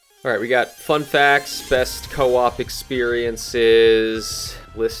All right, we got fun facts, best co-op experiences,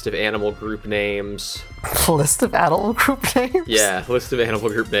 list of animal group names. List of animal group names? Yeah, list of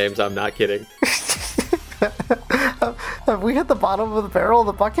animal group names. I'm not kidding. Have we hit the bottom of the barrel of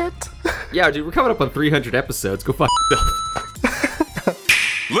the bucket? Yeah, dude, we're coming up on 300 episodes. Go fuck yourself.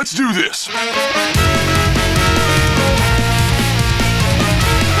 Let's do this!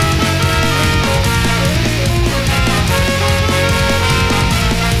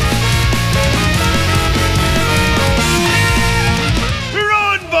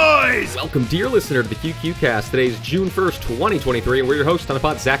 Welcome, dear listener, to the QQcast. Today is June 1st, 2023, and we're your hosts on the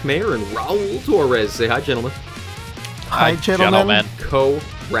pod, Zack Mayer and Raul Torres. Say hi, gentlemen. Hi, gentlemen.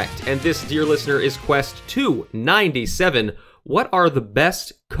 Correct. And this, dear listener, is Quest 297. What are the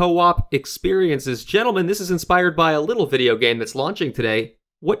best co-op experiences? Gentlemen, this is inspired by a little video game that's launching today.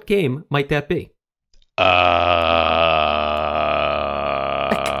 What game might that be? I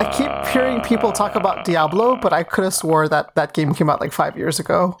keep hearing people talk about Diablo, but I could have swore that game came out like 5 years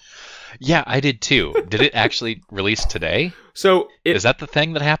ago. Yeah, I did too. Did it actually release today? So is that the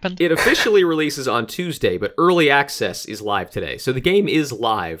thing that happened? It officially releases on Tuesday, but early access is live today. So the game is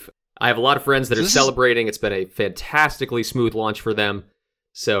live. I have a lot of friends that are celebrating. It's been a fantastically smooth launch for them.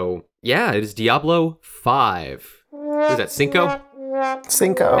 So, yeah, it is Diablo 5. What is that, Cinco?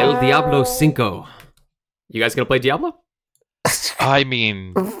 Cinco. El Diablo Cinco. You guys gonna play Diablo? I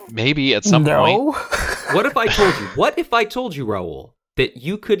mean, maybe at some point. What if I told you, Raul, that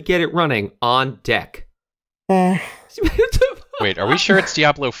you could get it running on deck? Wait, are we sure it's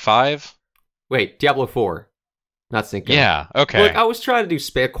Diablo 5? Wait, Diablo 4. Not Cinco. Yeah, okay. Look, I was trying to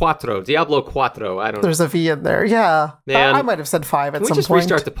do Quattro, Diablo Quattro. I don't know. There's a V in there, yeah. Man, I might have said 5 at some point. Can we just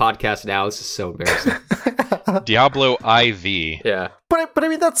restart the podcast now? This is so embarrassing. Diablo IV. Yeah. But I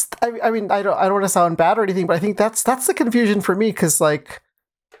mean, I don't want to sound bad or anything, but I think that's the confusion for me, because, like,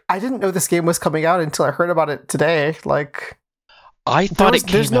 I didn't know this game was coming out until I heard about it today. Like, I thought it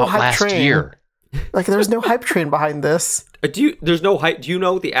came out last year. Like, there's no hype train behind this. There's no hype. Do you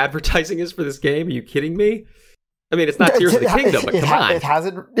know what the advertising is for this game? Are you kidding me? I mean, it's not Tears of the Kingdom, but come on. It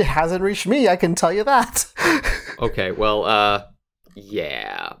hasn't reached me, I can tell you that. Okay, well,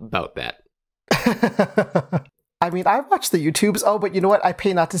 yeah, about that. I mean, I watch the YouTubes. Oh, but you know what? I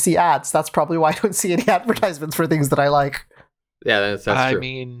pay not to see ads. That's probably why I don't see any advertisements for things that I like. Yeah, that's true. I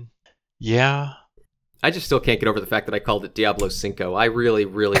mean, yeah. I just still can't get over the fact that I called it Diablo Cinco. I really,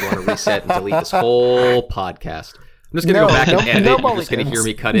 really want to reset and delete this whole podcast. I'm just going to go back and edit it. You're just going to hear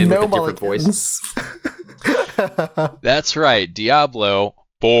me cut in with a different voice. That's right. Diablo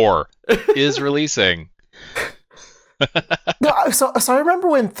 4 is releasing. No, so I remember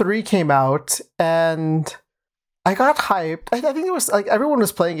when 3 came out, and I got hyped. I think it was like everyone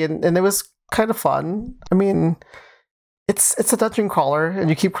was playing it, and it was kind of fun. I mean, it's a dungeon crawler, and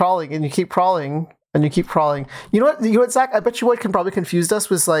you keep crawling, and you keep crawling, and you keep crawling. You know what, Zack? I bet you what can probably confused us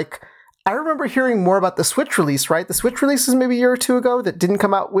was, like, I remember hearing more about the Switch release, right? The Switch release was maybe a year or two ago that didn't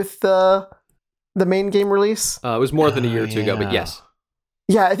come out with the main game release. It was more than a year or two ago, but yes.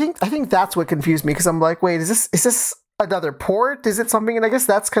 Yeah, I think that's what confused me, because I'm like, wait, is this another port? Is it something? And I guess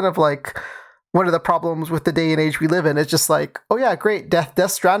that's kind of like one of the problems with the day and age we live in. It's just like, oh yeah, great,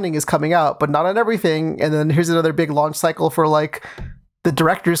 Death Stranding is coming out, but not on everything. And then here's another big launch cycle for, like, the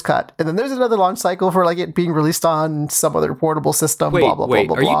director's cut, and then there's another launch cycle for, like, it being released on some other portable system. Wait, blah blah blah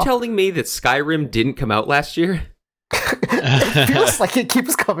blah. Are you telling me that Skyrim didn't come out last year? It feels like it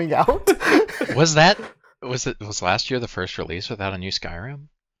keeps coming out. Was last year the first release without a new Skyrim?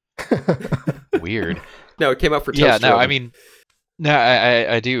 Weird. No, it came out for Toast. Yeah, no, I mean, no,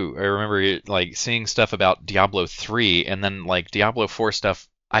 I do. I remember, like, seeing stuff about Diablo 3, and then, like, Diablo 4 stuff,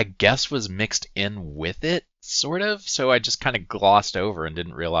 I guess, was mixed in with it, sort of. So I just kind of glossed over and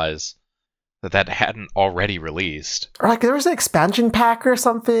didn't realize that hadn't already released. Or, like, there was an expansion pack or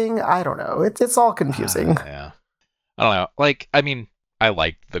something. I don't know. It's all confusing. Yeah. I don't know. Like, I mean, I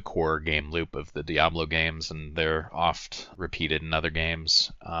like the core game loop of the Diablo games, and they're oft repeated in other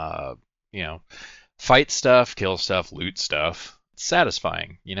games. You know, fight stuff, kill stuff, loot stuff. It's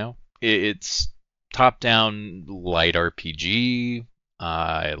satisfying, you know? It's top-down light RPG.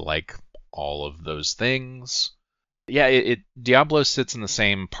 I like all of those things. Yeah, Diablo sits in the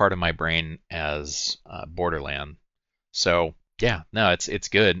same part of my brain as Borderland. So, yeah, no, it's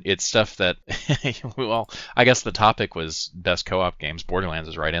good. It's stuff that, well, I guess the topic was best co-op games. Borderlands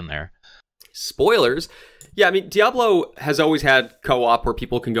is right in there. Spoilers. Yeah, I mean, Diablo has always had co-op where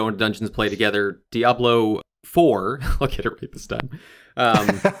people can go into dungeons, play together. Diablo 4, I'll get it right this time,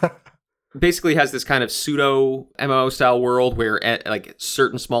 basically has this kind of pseudo MMO style world where like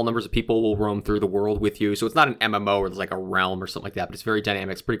certain small numbers of people will roam through the world with you. So it's not an MMO where there's like a realm or something like that, but it's very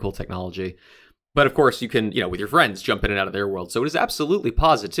dynamic. It's pretty cool technology. But of course, you can, with your friends, jump in and out of their world. So it is absolutely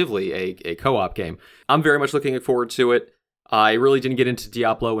positively a co-op game. I'm very much looking forward to it. I really didn't get into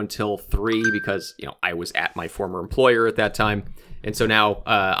Diablo until 3 because, I was at my former employer at that time. And so now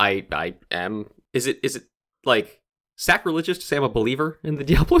I am... Is it like sacrilegious to say I'm a believer in the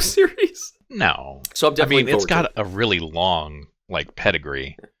Diablo series? No. So I'm definitely it's got a really long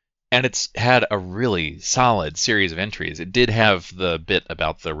pedigree. And it's had a really solid series of entries. It did have the bit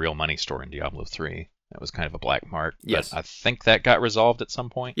about the real money store in Diablo 3. That was kind of a black mark. Yes. But I think that got resolved at some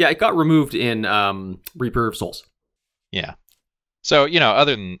point. Yeah, it got removed in Reaper of Souls. Yeah. So,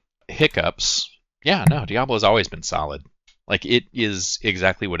 other than hiccups, Diablo's always been solid. Like, it is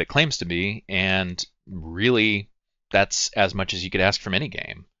exactly what it claims to be, and really, that's as much as you could ask from any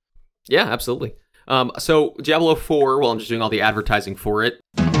game. Yeah, absolutely. So, Diablo 4, well, I'm just doing all the advertising for it.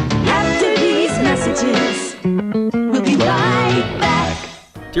 After these messages, we'll be right back.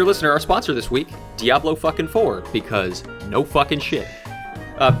 Dear listener, our sponsor this week, Diablo fucking 4, because no fucking shit.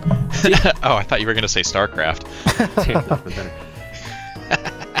 Oh, I thought you were going to say StarCraft. Damn, that would've been better.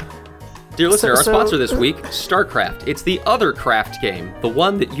 Dear listener, our sponsor this week, StarCraft. It's the other craft game, the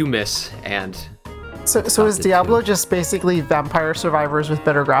one that you miss, and... So is Diablo just basically Vampire Survivors with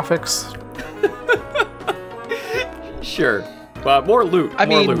better graphics? Sure. More loot.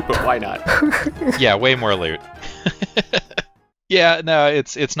 More loot, but why not? Yeah, way more loot. Yeah, no,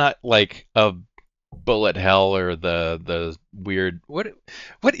 it's not like a bullet hell or the weird... What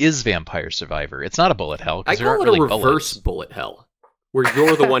is Vampire Survivor? It's not a bullet hell, I because there call aren't it really a reverse bullet hell, where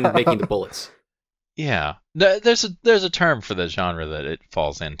you're the one making the bullets. Yeah. There's a term for the genre that it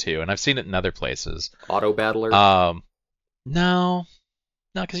falls into, and I've seen it in other places. Auto battler? No,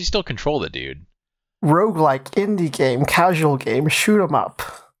 because you still control the dude. Roguelike, indie game, casual game, shoot 'em up.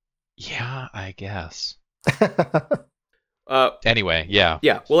 Yeah, I guess. Anyway, yeah.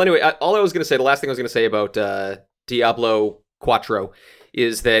 Yeah, well, anyway, all I was going to say, the last thing I was going to say about Diablo Quattro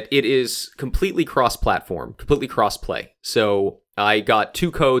is that it is completely cross-platform, completely cross-play. So I got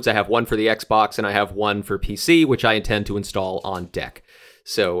 2 codes. I have one for the Xbox and I have one for PC, which I intend to install on deck.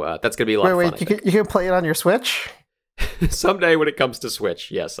 So that's going to be a lot of fun. Wait, you can play it on your Switch? Someday when it comes to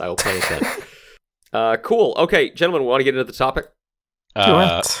Switch, yes, I will play it then. Cool. Okay, gentlemen, we want to get into the topic?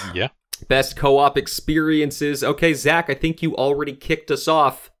 Yeah. Best co-op experiences. Okay, Zach, I think you already kicked us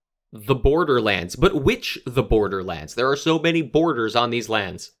off. The Borderlands. But which the Borderlands? There are so many borders on these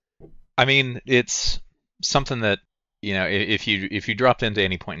lands. I mean, it's something that, if you dropped into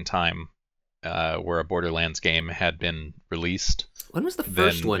any point in time where a Borderlands game had been released... When was the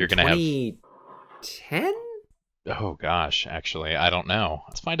first one? 2010? Oh, gosh, actually, I don't know.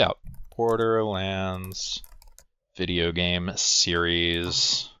 Let's find out. Borderlands video game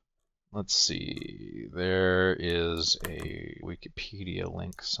series... Let's see. There is a Wikipedia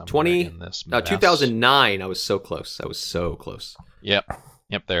link somewhere in this mess. 2009. I was so close. Yep,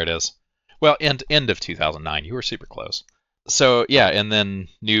 there it is. Well, end of 2009. You were super close. So, yeah, and then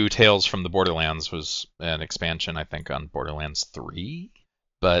New Tales from the Borderlands was an expansion, I think, on Borderlands 3.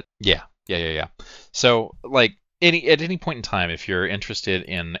 But, yeah. So, like, at any point in time, if you're interested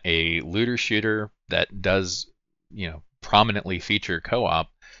in a looter shooter that does, prominently feature co-op,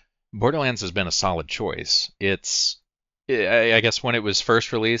 Borderlands has been a solid choice. I guess when it was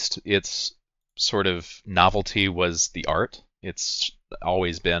first released, its sort of novelty was the art. It's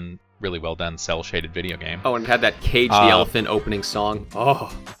always been really well done, cel-shaded video game. Oh, and it had that Cage the Elephant opening song.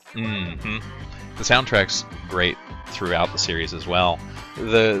 Oh. Mm-hmm. The soundtrack's great throughout the series as well.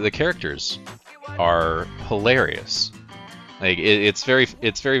 The characters are hilarious. Like it's very,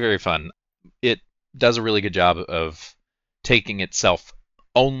 very fun. It does a really good job of taking itself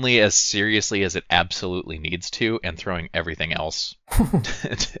only as seriously as it absolutely needs to, and throwing everything else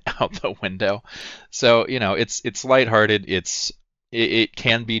out the window. So, it's lighthearted. It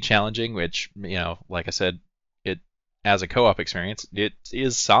can be challenging, which, like I said, it as a co-op experience, it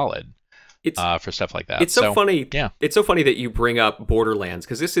is solid. For stuff like that. It's so funny. Yeah. It's so funny that you bring up Borderlands,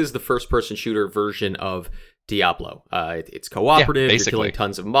 because this is the first-person shooter version of Diablo. It's cooperative. You're killing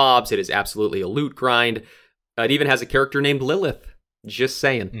tons of mobs. It is absolutely a loot grind. It even has a character named Lilith. Just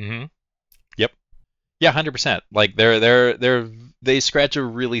saying. Mm-hmm. Yep. Yeah, 100%. Like they scratch a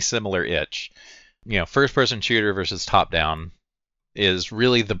really similar itch. First-person shooter versus top-down is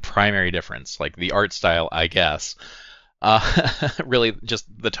really the primary difference. Like the art style, I guess. Really, just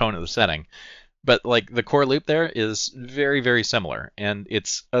the tone of the setting. But like the core loop there is very, very similar, and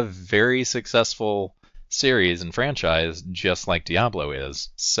it's a very successful series and franchise, just like Diablo is.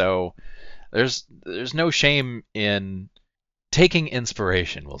 So, there's no shame in taking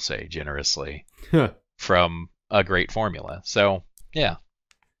inspiration, we'll say generously, from a great formula. So, yeah.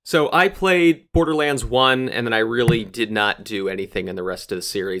 So I played Borderlands 1, and then I really did not do anything in the rest of the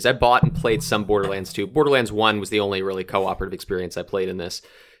series. I bought and played some Borderlands 2. Borderlands 1 was the only really cooperative experience I played in this.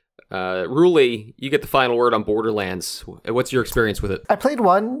 Ruli, you get the final word on Borderlands. What's your experience with it? I played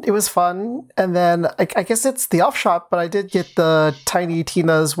 1. It was fun. And then I guess it's the offshot, but I did get the Tiny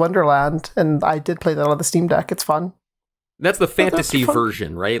Tina's Wonderland, and I did play that on the Steam Deck. It's fun. That's the fantasy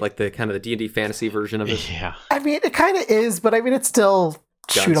version, right? Like the kind of the D&D fantasy version of it? Yeah. I mean, it kind of is, but I mean, it's still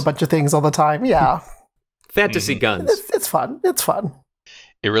shoot a bunch of things all the time. Yeah. Fantasy guns. It's fun. It's fun.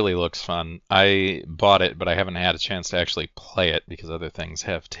 It really looks fun. I bought it, but I haven't had a chance to actually play it because other things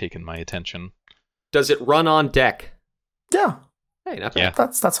have taken my attention. Does it run on deck? Yeah. Hey, not Yeah.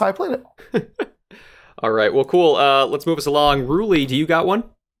 bad. That's how I played it. All right, well, cool. Let's move us along. Ruli, do you got one?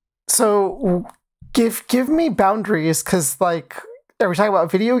 So give me boundaries, because like, are we talking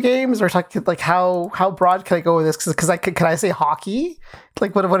about video games, or talking like how broad can I go with this? Because can I say hockey?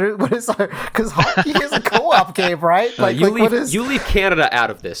 Like what is our, because hockey is a co-op game, right? Like, you leave Canada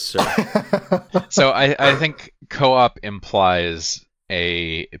out of this, sir. So I think co-op implies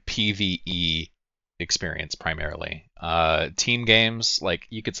a PvE experience primarily. Team games, like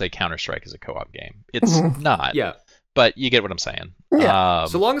you could say Counter-Strike is a co-op game. It's not. Yeah. But you get what I'm saying. Yeah.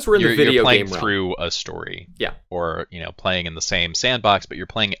 So long as we're in the video you're playing game realm. through a story. Yeah. Or, playing in the same sandbox, but you're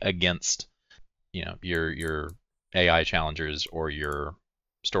playing against, your AI challengers or your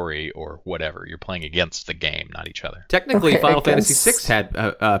story or whatever. You're playing against the game, not each other. Technically, Okay, Final Fantasy VI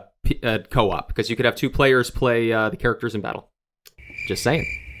had co-op, because you could have two players play the characters in battle. Just saying.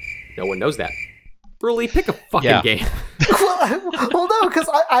 No one knows that. Really, pick a fucking game. well, no, because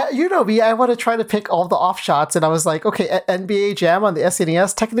I you know me, I want to try to pick all the offshots, and I was like, okay, NBA Jam on the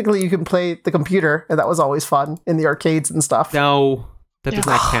SNES, technically you can play the computer, and that was always fun in the arcades and stuff. No, that does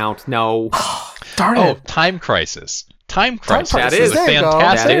not count. No. Darn Oh, it. Time Crisis. Time Crisis is a There you go.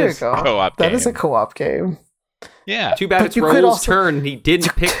 fantastic There you go. co-op game. That is a co-op game. Yeah. Too bad But it's you could Raul's also- turn. He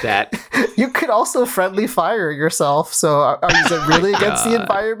didn't pick that. You could also friendly fire yourself. So is it really against the God.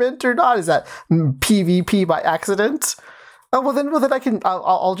 environment or not? Is that PvP by accident? Oh, well then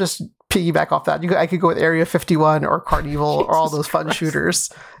I'll just piggyback off that. I could go with Area 51 or Carnival or all those fun shooters.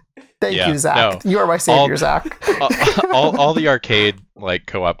 Thank Yeah, you, Zach. no. You are my savior, Zach. all the arcade like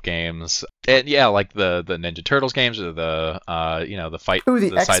co-op games, and yeah, like the Ninja Turtles games or the the fight, Ooh, the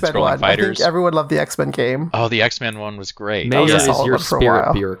the X-Men side-scrolling one. I fighters. think everyone loved the X-Men game. Oh, the X-Men one was great. Mayor was a is solid your one for a spirit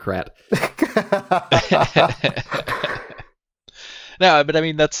while. bureaucrat. No, but I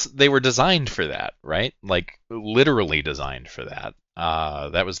mean they were designed for that, right? Like literally designed for that.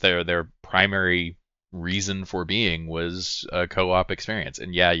 That was their primary reason for being, was a co-op experience.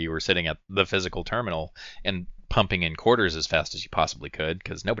 And yeah, you were sitting at the physical terminal and pumping in quarters as fast as you possibly could,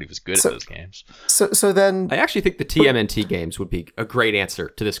 because nobody was good at those games. So then, I actually think the TMNT games would be a great answer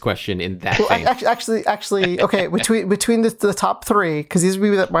to this question in that well, vein. actually, okay. Between the top three, because these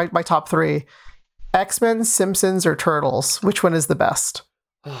would be my top three: X-Men, Simpsons, or Turtles. Which one is the best?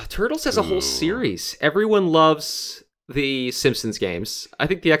 Oh, Turtles has a whole series. Everyone loves the Simpsons games. I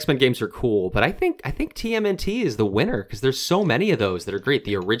think the X-Men games are cool, but I think TMNT is the winner, because there's so many of those that are great.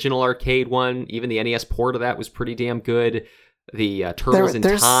 The original arcade one, even the NES port of that was pretty damn good. The Turtles in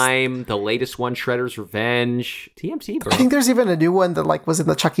Time, the latest one, Shredder's Revenge, TMT, bro. I think there's even a new one that like was in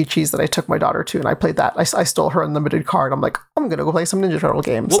the Chuck E. Cheese that I took my daughter to, and I played that. I stole her unlimited card. I'm like, I'm gonna go play some Ninja Turtle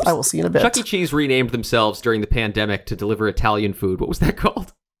games. Whoops. I will see you in a bit. Chuck E. Cheese renamed themselves during the pandemic to deliver Italian food. What was that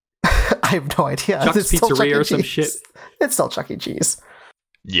called? I have no idea. Chuck's It's still Chuck Pizzeria E. or some Cheese. shit? It's still Chuck E. Cheese.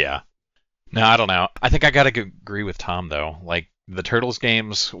 Yeah. No, I don't know. I think I gotta agree with Tom though. Like the Turtles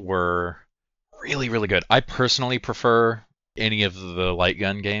games were really, really good. I personally prefer any of the light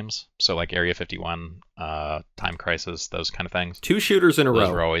gun games, so like Area 51, Time Crisis, those kind of things. 2 shooters in a Those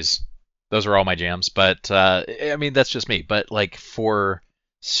row. were all my jams. But I mean, that's just me. But like for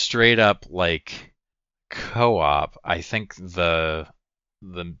straight up like co-op, I think the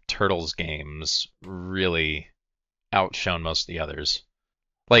Turtles games really outshone most of the others.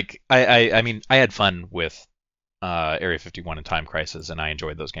 Like I mean, I had fun with Area 51 and Time Crisis, and I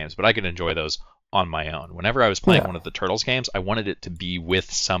enjoyed those games, but I could enjoy those on my own. Whenever I was playing one of the Turtles games, I wanted it to be with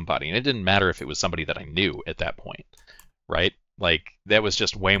somebody, and it didn't matter if it was somebody that I knew at that point, right? Like that was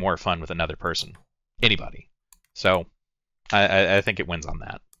just way more fun with another person, anybody. So I think it wins on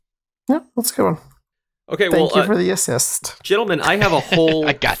that. Yeah, that's a good one. Okay, Thank well, you for the assist. gentlemen, I have a whole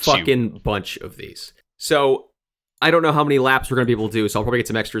I got you. fucking bunch of these. So I don't know how many laps we're going to be able to do, so I'll probably get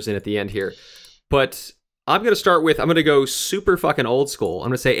some extras in at the end here. But I'm going to go super fucking old school. I'm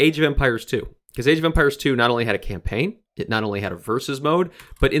going to say Age of Empires 2. Because Age of Empires 2 not only had a campaign, it not only had a versus mode,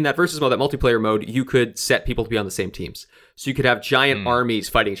 but in that versus mode, that multiplayer mode, you could set people to be on the same teams. So you could have giant armies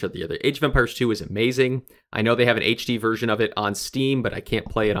fighting each other together. Age of Empires 2 is amazing. I know they have an HD version of it on Steam, but I can't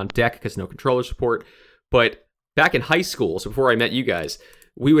play it on deck because no controller support. But back in high school, so before I met you guys,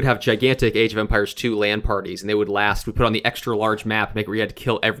 we would have gigantic Age of Empires 2 LAN parties, and they would last. We put on the extra large map, make it where you had to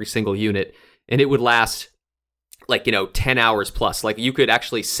kill every single unit, and it would last 10 hours plus. Like, you could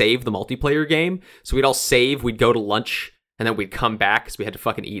actually save the multiplayer game. So we'd all save, we'd go to lunch, and then we'd come back because we had to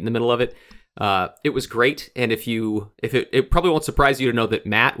fucking eat in the middle of it. It was great, and it probably won't surprise you to know that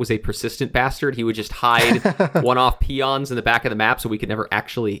Matt was a persistent bastard. He would just hide one-off peons in the back of the map so we could never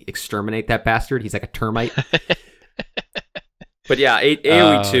actually exterminate that bastard. He's like a termite. But yeah,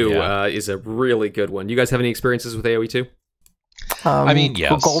 AoE 2 is a really good one. You guys have any experiences with AoE 2? I mean,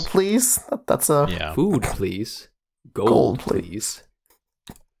 yes. Gold, please. That's a Food, please. Gold, please.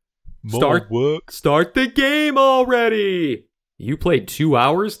 More work. Start the game already. You played 2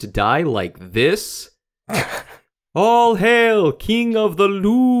 hours to die like this? All hail, king of the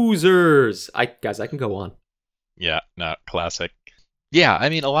losers. I can go on. Yeah, no, classic. Yeah, I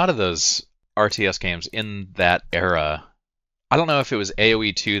mean, a lot of those RTS games in that era, I don't know if it was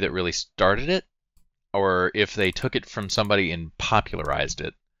AoE 2 that really started it, or if they took it from somebody and popularized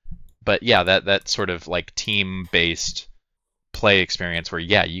it. But yeah, that sort of like team-based play experience where,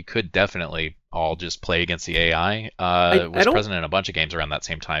 yeah, you could definitely all just play against the AI was present in a bunch of games around that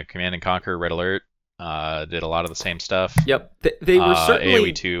same time. Command and Conquer, Red Alert did a lot of the same stuff. Yep, they were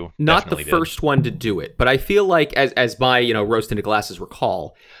certainly AoE 2 not the first one to do it, but I feel like, as my rose-tinted glasses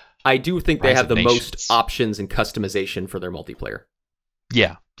recall, I do think they have the most options and customization for their multiplayer.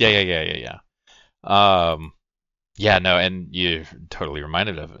 Yeah. Yeah, no, and you totally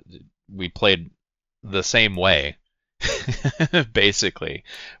reminded of it. We played the same way, basically,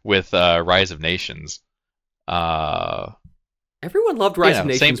 with Rise of Nations. Everyone loved Rise of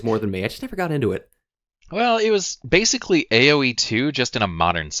Nations more than me. I just never got into it. Well, it was basically AoE 2, just in a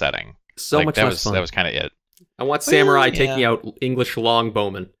modern setting. So much less fun. That was kind of it. I want samurai taking out English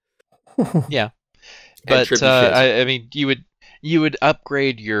longbowmen. Yeah, but I mean, you would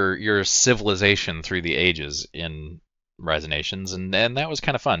upgrade your civilization through the ages in Rise of Nations, and that was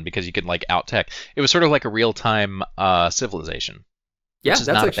kind of fun because you could like out tech. It was sort of like a real time Civilization. Yeah, which is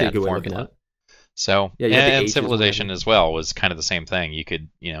that's not actually a a bad good way of formula. looking at it. So Yeah, you had the and ages Civilization and as well was kind of the same thing. You could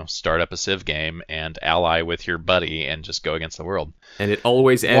start up a Civ game and ally with your buddy and just go against the world. And it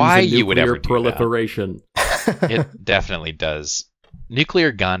always ends Why in you would ever nuclear do proliferation. It definitely does.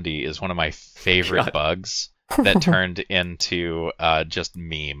 Nuclear Gandhi is one of my favorite bugs that turned into just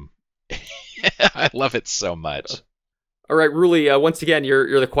meme. I love it so much. All right, Ruli, once again,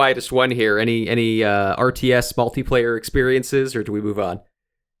 you're the quietest one here. Any RTS multiplayer experiences, or do we move on?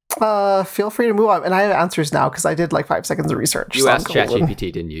 Feel free to move on. And I have answers now because I did like 5 seconds of research. You asked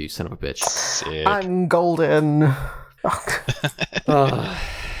ChatGPT, didn't you, you son of a bitch? Sick. I'm golden.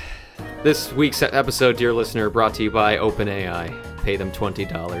 This week's episode, dear listener, brought to you by OpenAI. Pay them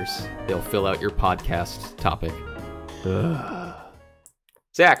 $20. They'll fill out your podcast topic.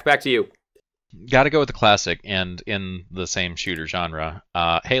 Zach, back to you. Gotta go with the classic, and in the same shooter genre,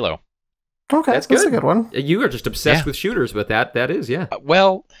 Halo. Okay, that's a good one. You are just obsessed with shooters, but that is, yeah.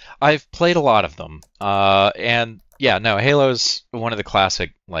 Well, I've played a lot of them, and yeah, no, Halo's one of the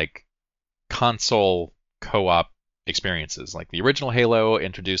classic like console co-op experiences. Like the original Halo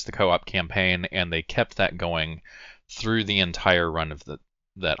introduced the co-op campaign, and they kept that going through the entire run of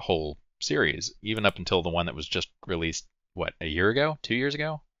that whole series, even up until the one that was just released, what, a year ago, 2 years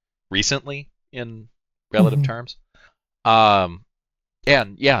ago, recently in relative terms.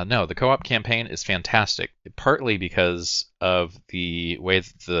 And yeah, no, the co-op campaign is fantastic, partly because of the way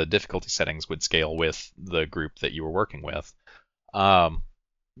that the difficulty settings would scale with the group that you were working with.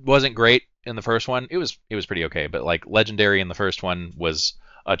 Wasn't great in the first one. It was pretty okay, but like Legendary in the first one was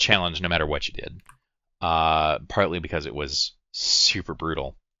a challenge no matter what you did. Partly because it was super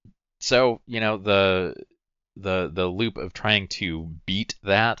brutal. So, the loop of trying to beat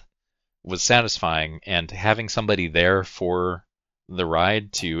that was satisfying, and having somebody there for the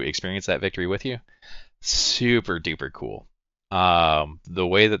ride to experience that victory with you, super duper cool. The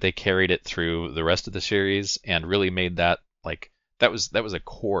way that they carried it through the rest of the series and really made that that was a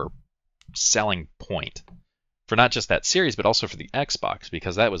core selling point for not just that series but also for the Xbox,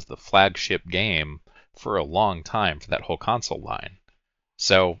 because that was the flagship game for a long time for that whole console line.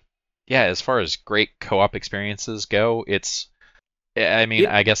 So yeah, as far as great co-op experiences go,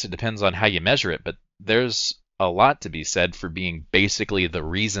 I guess it depends on how you measure it, but there's a lot to be said for being basically the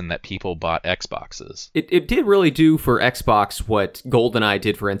reason that people bought Xboxes. It did really do for Xbox what GoldenEye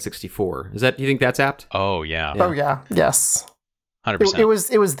did for N64. Do you think that's apt? Oh yeah. Oh yeah, yes. 100%.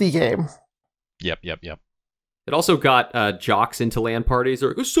 It was the game. Yep. It also got jocks into LAN parties. They're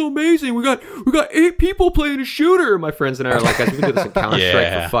like, it's so amazing. We got 8 people playing a shooter. My friends and I are like, guys, we've been doing this in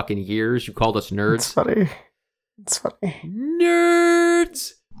Counter-Strike for fucking years. You called us nerds. It's funny.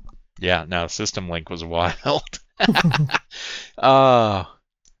 Nerds! Yeah, no, System Link was wild. Oh,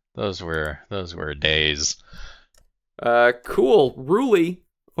 those were days. Cool. Ruli,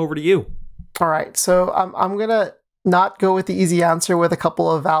 over to you. All right, so I'm gonna not go with the easy answer with a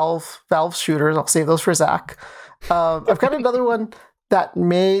couple of Valve shooters. I'll save those for Zack. I've got another one that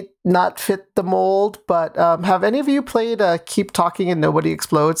may not fit the mold, but have any of you played Keep Talking and Nobody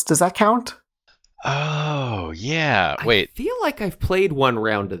Explodes? Does that count? Oh, yeah. Wait. I feel like I've played one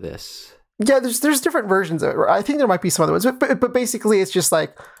round of this. Yeah, there's different versions of it. I think there might be some other ones, but basically it's just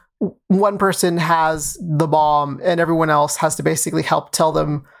like one person has the bomb and everyone else has to basically help tell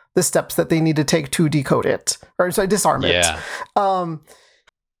them the steps that they need to take to decode it, or sorry, disarm it. Yeah.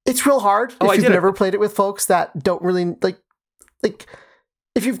 It's real hard if you've never played it with folks that don't really like.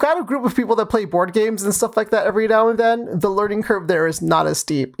 If you've got a group of people that play board games and stuff like that every now and then, the learning curve there is not as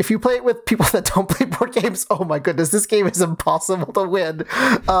steep. If you play it with people that don't play board games, oh my goodness, this game is impossible to win.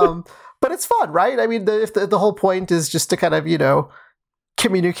 But it's fun, right? I mean, the whole point is just to kind of,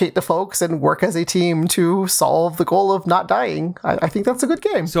 communicate to folks and work as a team to solve the goal of not dying. I think that's a good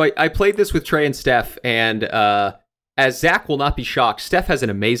game. So I played this with Trey and Steph, and as Zack will not be shocked, Steph has an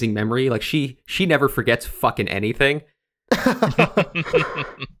amazing memory. Like, she never forgets fucking anything.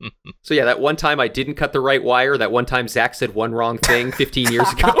 So yeah, that one time I didn't cut the right wire, that one time Zack said one wrong thing 15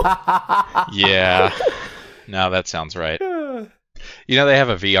 years ago. Yeah. No, that sounds right. They have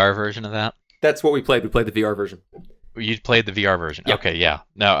a VR version of that? That's what we played. We played the VR version. You played the VR version? Yep. Okay, yeah.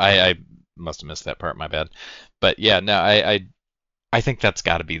 No, I must have missed that part, my bad. But yeah, no, I think that's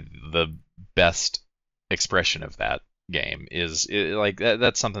got to be the best expression of that game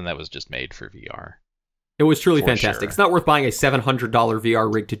that's something that was just made for VR. It was truly fantastic. Sure. It's not worth buying a $700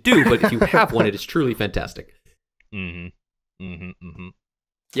 VR rig to do, but if you have one, it is truly fantastic. Yeah,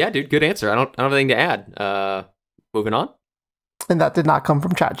 dude, good answer. I don't have anything to add. Moving on. And that did not come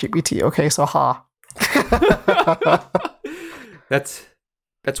from ChatGPT. Okay, so ha. That's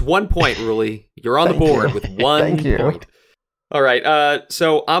 1 point, Ruli. You're on the board with 1 point. All right,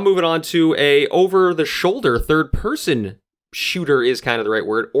 so I'm moving on to a over-the-shoulder third-person shooter is kind of the right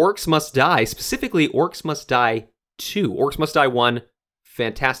word. Orcs Must Die, specifically Orcs Must Die 2. Orcs Must Die 1,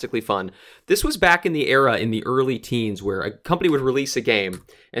 fantastically fun. This was back in the era in the early teens where a company would release a game,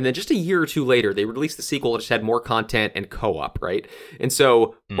 and then just a year or two later, they would release the sequel that just had more content and co-op, right? And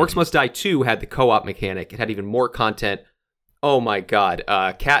so Orcs Must Die 2 had the co-op mechanic. It had even more content. Oh my god.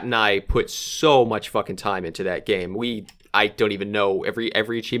 Kat and I put so much fucking time into that game. I don't even know every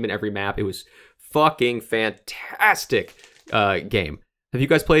achievement, every map. It was fucking fantastic game. Have you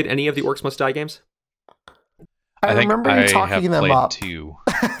guys played any of the Orcs Must Die games? I remember you talking them up. 2.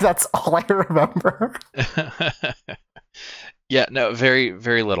 That's all I remember. Yeah, no, very,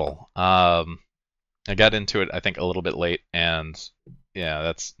 very little. I got into it, I think, a little bit late, and yeah,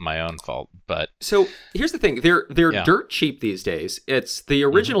 that's my own fault. But so here's the thing: they're dirt cheap these days. It's the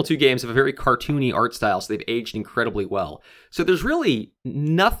original 2 games have a very cartoony art style, so they've aged incredibly well. So there's really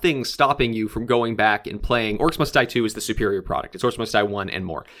nothing stopping you from going back and playing. Orcs Must Die 2 is the superior product. It's Orcs Must Die 1 and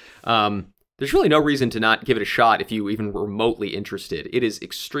more. There's really no reason to not give it a shot if you even remotely interested. It is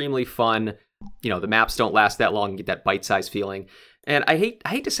extremely fun. The maps don't last that long. You get that bite-sized feeling. And I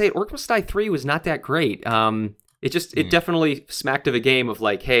hate to say it, Orcs Must Die 3 was not that great. It definitely smacked of a game of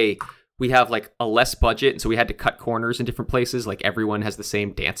like, hey, we have like a less budget, and so we had to cut corners in different places. Like everyone has the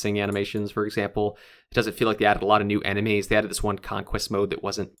same dancing animations, for example. It doesn't feel like they added a lot of new enemies. They added this one conquest mode that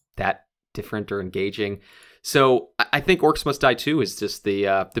wasn't that different or engaging. So I think Orcs Must Die 2 is just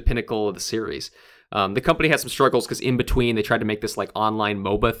the pinnacle of the series. The company had some struggles because in between they tried to make this like online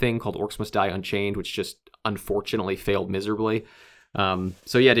MOBA thing called Orcs Must Die Unchained, which just unfortunately failed miserably.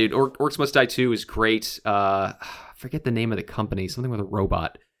 So yeah, dude, Orcs Must Die 2 is great. I forget the name of the company, something with a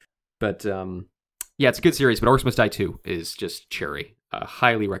robot. But yeah, it's a good series, but Orcs Must Die 2 is just cherry.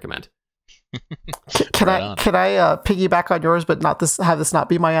 Highly recommend. Can I piggyback on yours, but have this not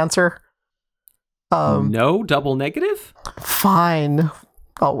be my answer? No, double negative? Fine.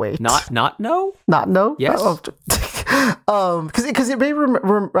 I'll wait. Not no? Not no? Yes. Because it may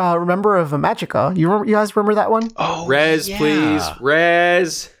remember of a Magica. You guys remember that one? Oh, Res, yeah. please.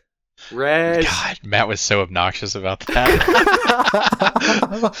 Res. Rez. God, Matt was so obnoxious about that.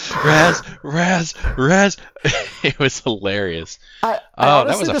 Rez. It was hilarious. I that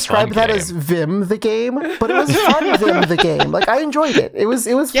honestly was a described fun that as game. Vim the game, but it was fun Vim the game. Like, I enjoyed it. It was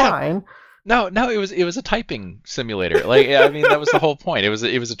Yeah. fine. No, it was a typing simulator. Like, I mean, that was the whole point. It was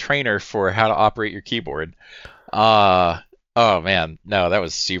a trainer for how to operate your keyboard. Oh man, no, that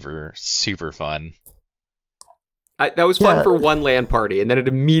was super super fun. That was fun for one LAN party, and then it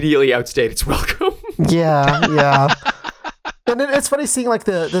immediately outstayed its welcome. Yeah. And it's funny seeing like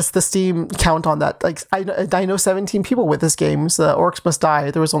the Steam count on that. Like I know 17 people with this game. So Orcs Must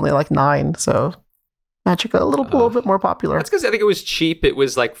Die. There was only like 9. So Magic a little bit more popular. That's because I think it was cheap. It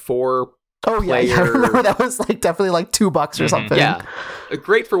was like 4. Oh yeah, I remember that was like definitely like $2 or something. Yeah,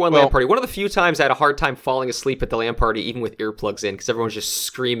 great for one LAN party. One of the few times I had a hard time falling asleep at the LAN party, even with earplugs in, because everyone's just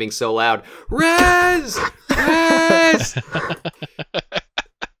screaming so loud. Rez!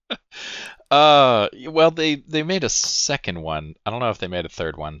 Well, they made a second one. I don't know if they made a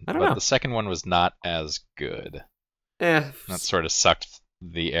third one, I don't know. The second one was not as good. That sort of sucked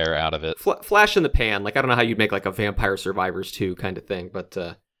the air out of it. Flash in the pan. Like, I don't know how you'd make like a Vampire Survivors 2 kind of thing, but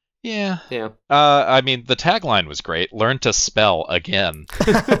Yeah. Yeah. I mean, the tagline was great. Learn to spell again.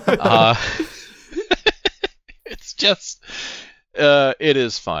 It's just, it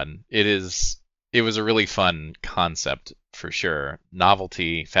is fun. It was a really fun concept for sure.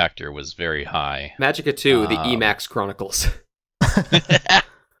 Novelty factor was very high. Magicka 2, the Emacs Chronicles.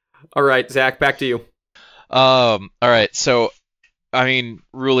 All right, Zach, back to you. All right. So, I mean,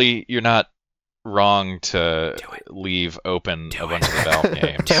 really, you're not wrong to leave open a bunch of Valve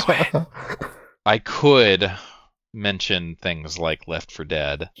games. I could mention things like Left 4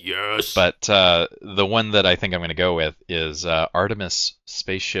 Dead. Yes. But the one that I think I'm going to go with is Artemis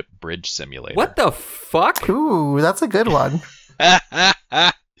Spaceship Bridge Simulator. What the fuck? Ooh, that's a good one.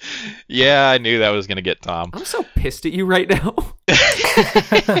 Yeah, I knew that was going to get Tom. I'm so pissed at you right now.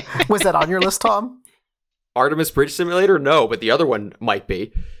 Was that on your list, Tom? Artemis Bridge Simulator? No, but the other one might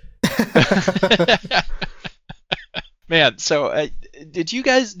be. Man, so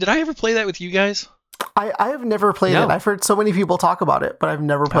did I ever play that with you guys? I have never played it. I've heard so many people talk about it, but I've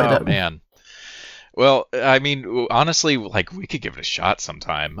never played it. Oh, man. Well, I mean, honestly, like, we could give it a shot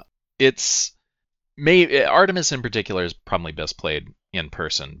sometime. Artemis in particular is probably best played in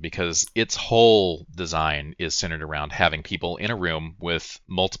person because its whole design is centered around having people in a room with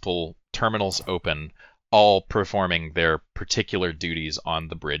multiple terminals open, all performing their particular duties on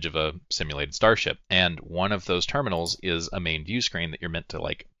the bridge of a simulated starship. And one of those terminals is a main view screen that you're meant to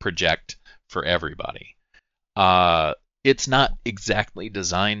like project for everybody. It's not exactly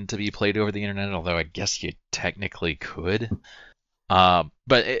designed to be played over the internet, although I guess you technically could. But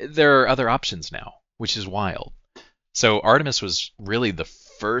there are other options now, which is wild. So Artemis was really the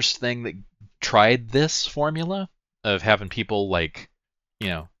first thing that tried this formula of having people like,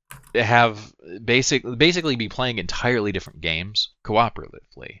 have basically be playing entirely different games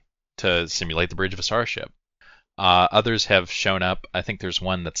cooperatively to simulate the bridge of a starship. Others have shown up. I think there's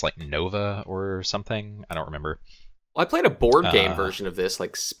one that's like Nova or something. I don't remember. Well, I played a board game version of this,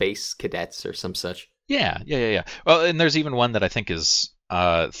 like Space Cadets or some such. Yeah. Well, and there's even one that I think is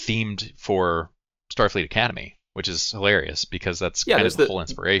themed for Starfleet Academy, which is hilarious because that's kind of the full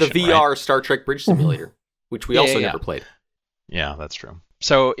inspiration. The VR right? Star Trek Bridge Simulator, which we also never played. Yeah, that's true.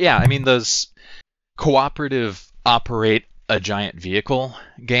 So, yeah, I mean, those cooperative operate a giant vehicle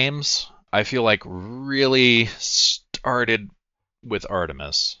games, I feel like really started with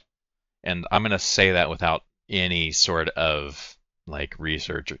Artemis. And I'm going to say that without any sort of like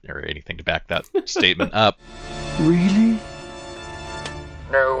research or anything to back that statement up. Really?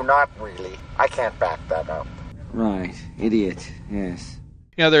 No, not really. I can't back that up. Right. Idiot. Yes.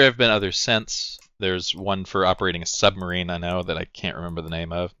 There have been others since. There's one for operating a submarine, I know, that I can't remember the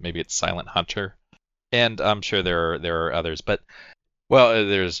name of. Maybe it's Silent Hunter. And I'm sure there are others. But, well,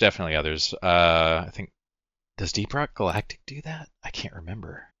 there's definitely others. I think, does Deep Rock Galactic do that? I can't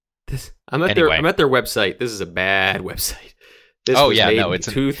remember. I'm at their website. This is a bad website. This was made in the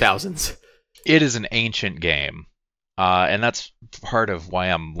 2000s. It is an ancient game. And that's part of why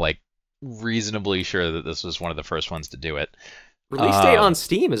I'm, like, reasonably sure that this was one of the first ones to do it. Release date on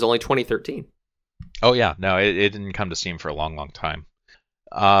Steam is only 2013. Oh, yeah. No, it didn't come to Steam for a long, long time.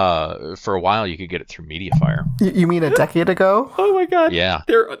 For a while, you could get it through Mediafire. You mean a decade ago? Oh, my God. Yeah.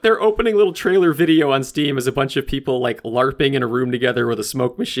 Their opening little trailer video on Steam is a bunch of people, like, LARPing in a room together with a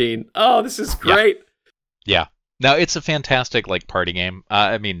smoke machine. Oh, this is great. Yeah. No, it's a fantastic, like, party game.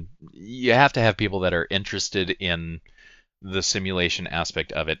 I mean, you have to have people that are interested in the simulation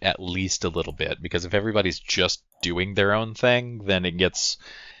aspect of it at least a little bit, because if everybody's just doing their own thing, then it gets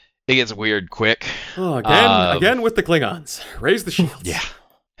it gets weird quick. Oh, again with the Klingons. Raise the shields. Yeah.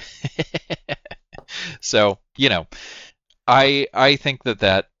 So, I think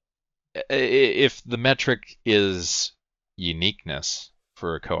that if the metric is uniqueness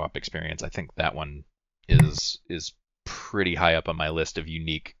for a co-op experience, I think that one is pretty high up on my list of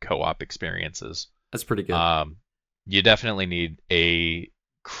unique co-op experiences. That's pretty good. You definitely need a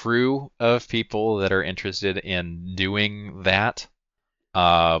crew of people that are interested in doing that.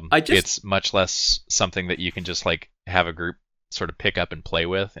 It's much less something that you can just like have a group sort of pick up and play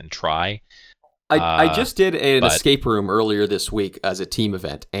with and try. I just did an escape room earlier this week as a team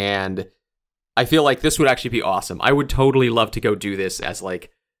event, and I feel like this would actually be awesome. I would totally love to go do this as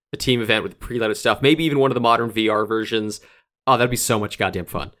like a team event with pre-loaded stuff. Maybe even one of the modern VR versions. Oh, that'd be so much goddamn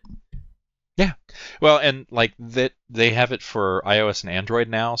fun. Yeah. Well, and like that they have it for iOS and Android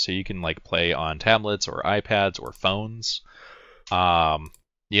now, so you can like play on tablets or iPads or phones.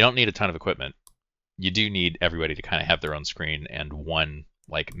 You don't need a ton of equipment. You do need everybody to kind of have their own screen and one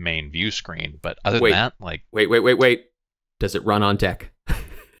like main view screen, but other than that, like wait. Does it run on deck?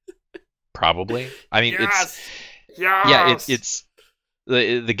 Probably. I mean, yes! it's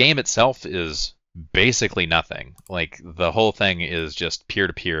the game itself is basically nothing. Like the whole thing is just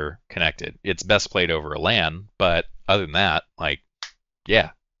peer-to-peer connected. It's best played over a LAN, but other than that, like, yeah.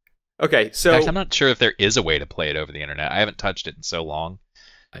 Okay, so in fact, I'm not sure if there is a way to play it over the internet. I haven't touched it in so long.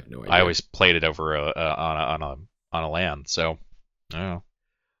 I have no idea. I always played it over on a LAN, so I don't know.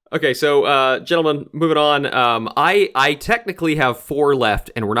 Okay, so gentlemen, moving on. I technically have 4 left,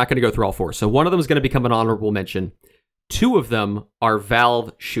 and we're not going to go through all 4. So one of them is going to become an honorable mention. 2 of them are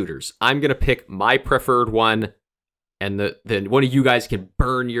Valve shooters. I'm going to pick my preferred one, and then one of you guys can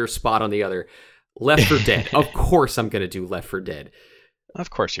burn your spot on the other. Left 4 Dead. Of course I'm going to do Left 4 Dead. Of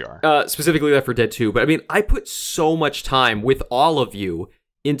course you are. Specifically Left 4 Dead 2. But I mean, I put so much time with all of you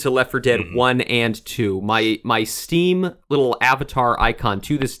into Left 4 Dead 1 and 2. My Steam little avatar icon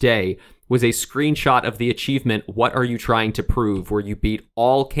to this day was a screenshot of the achievement, What Are You Trying to Prove?, where you beat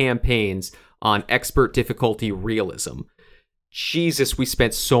all campaigns on expert difficulty realism. Jesus, we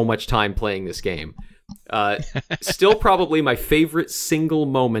spent so much time playing this game. Still probably my favorite single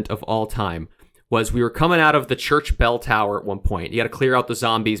moment of all time was we were coming out of the church bell tower at one point. You got to clear out the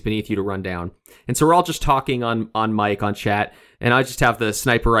zombies beneath you to run down. And so we're all just talking on mic, on chat, and I just have the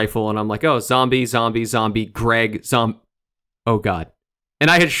sniper rifle, and I'm like, oh, zombie, Greg, oh god. And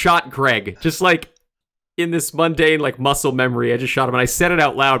I had shot Greg, just like in this mundane like muscle memory. I just shot him, and I said it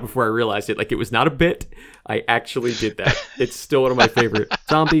out loud before I realized it. Like, it was not a bit. I actually did that. It's still one of my favorite.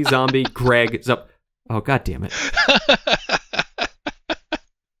 Zombie, Greg, oh god damn it.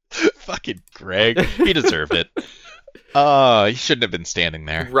 Fucking Greg. He deserved it. Oh, he shouldn't have been standing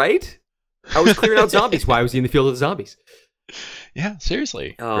there. Right? I was clearing out zombies. Why was he in the field of the zombies? Yeah,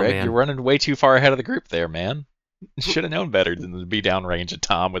 seriously. Oh, Greg, man. You're running way too far ahead of the group there, man. Should have known better than to be downrange at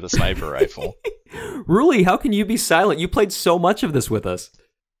Tom with a sniper rifle. Ruli, how can you be silent? You played so much of this with us.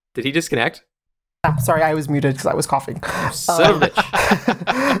 Did he disconnect? Sorry, I was muted because I was coughing. Son of a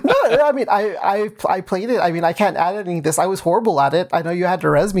bitch. No, I mean, I played it. I mean, I can't add any of this. I was horrible at it. I know you had to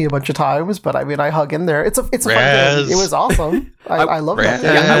res me a bunch of times, but I mean, I hung in there. It's a fun game. It was awesome. I love that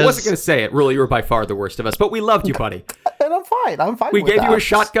game. Yeah, I wasn't going to say it. Really, you were by far the worst of us, but we loved you, buddy. And I'm fine. We with gave that. you a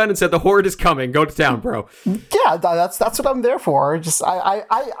shotgun and said the horde is coming. Go to town, bro. Yeah, that's what I'm there for. Just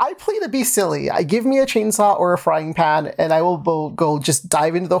I play to be silly. I give me a chainsaw or a frying pan, and I will go just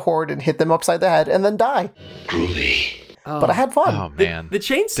dive into the horde and hit them upside the head, and then die. But I had fun. Oh, man. The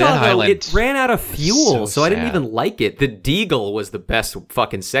chainsaw, though, it ran out of fuel, so I didn't even like it. The deagle was the best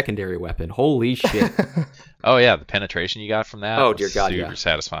fucking secondary weapon. Holy shit. Oh, yeah, the penetration you got from that. Oh, dear God, super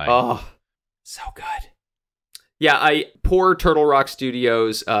satisfying. Oh, so good. Yeah, poor Turtle Rock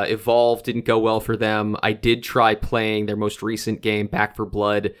Studios. Evolve didn't go well for them. I did try playing their most recent game, Back 4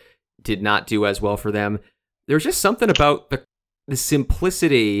 Blood. Did not do as well for them. There's just something about the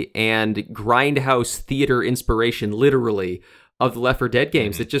simplicity and grindhouse theater inspiration, literally, of the Left 4 Dead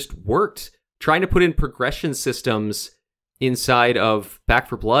games that just worked. Trying to put in progression systems inside of Back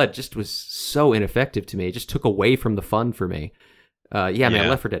 4 Blood just was so ineffective to me. It just took away from the fun for me. Man,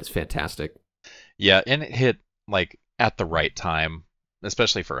 Left 4 Dead is fantastic. Yeah, and it hit like at the right time,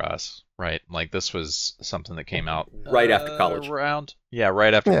 especially for us, right? Like this was something that came out right after college.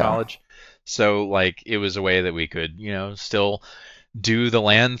 Right after college. So like it was a way that we could, still do the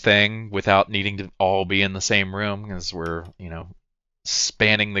LAN thing without needing to all be in the same room because we're,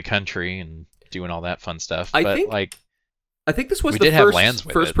 spanning the country and doing all that fun stuff. I think this was the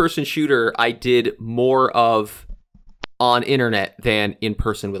first person shooter I did more of on internet than in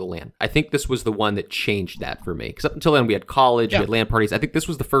person with a LAN. I think this was the one that changed that for me. Because up until then, we had college, we had LAN parties. I think this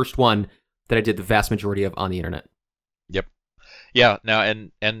was the first one that I did the vast majority of on the internet. Yep. Yeah. No,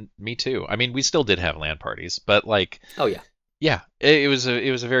 and me too. I mean, we still did have LAN parties, but like. Oh yeah. Yeah. It was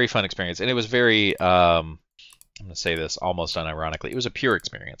a very fun experience, and it was very. I'm gonna say this almost unironically. It was a pure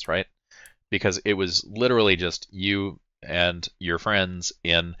experience, right? Because it was literally just you and your friends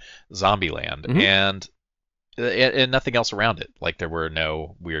in Zombieland, and nothing else around it. Like, there were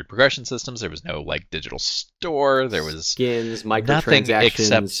no weird progression systems. There was no like digital store. There was skins,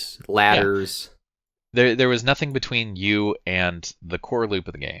 microtransactions, ladders. Yeah. There was nothing between you and the core loop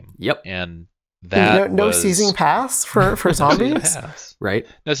of the game. Yep. And that no season pass for zombies. Right.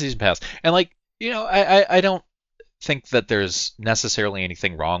 No season pass. And like, I don't think that there's necessarily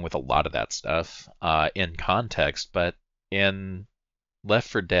anything wrong with a lot of that stuff in context, but in Left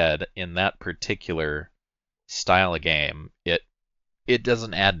 4 Dead, in that particular style of game, it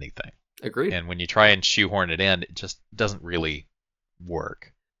doesn't add anything. Agreed. And when you try and shoehorn it in, it just doesn't really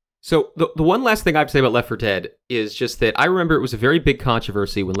work. So the one last thing I have to say about Left 4 Dead is just that I remember it was a very big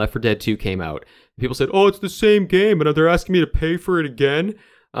controversy when Left 4 Dead 2 came out. People said, "Oh, it's the same game, and they're asking me to pay for it again."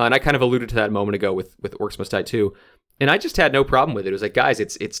 And I kind of alluded to that a moment ago with Orcs Must Die 2. And I just had no problem with it. It was like, guys,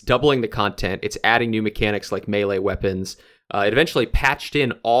 it's doubling the content. It's adding new mechanics like melee weapons. It eventually patched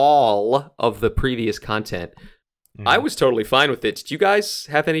in all of the previous content. I was totally fine with it. Did you guys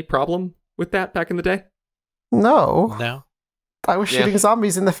have any problem with that back in the day? No. I was shooting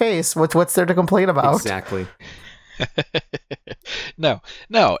zombies in the face. What's there to complain about? Exactly. No.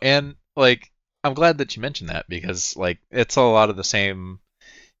 And like, I'm glad that you mentioned that, because like, it's a lot of the same.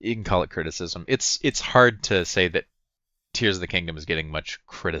 You can call it criticism. It's hard to say that Tears of the Kingdom is getting much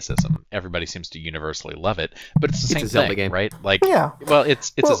criticism. Everybody seems to universally love it, but it's the same Zelda thing, game, right? Like, well,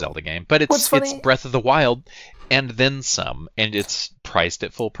 it's a Zelda game, but it's Breath of the Wild and then some, and it's priced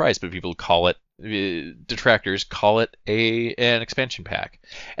at full price. But people call it, detractors call it an expansion pack,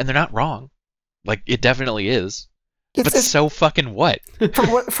 and they're not wrong. Like, it definitely is. But so fucking what?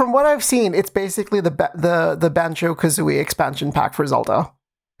 From what I've seen, it's basically the Banjo-Kazooie expansion pack for Zelda.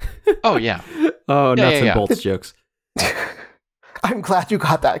 Oh yeah. Oh, nuts and bolts jokes. I'm glad you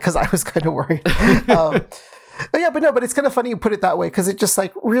got that, because I was kind of worried. But it's kind of funny you put it that way, because it just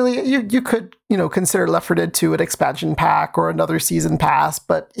like, really, you could consider Left 4 Dead 2 an expansion pack or another season pass,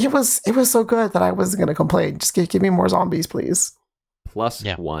 but it was so good that I wasn't going to complain. Just give me more zombies, please. Plus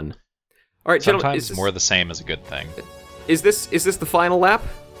one. All right, sometimes gentlemen, more of the same is a good thing. Is this the final lap?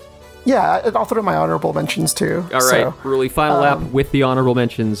 Yeah, I'll throw in my honorable mentions too. All right, Ruli, final lap with the honorable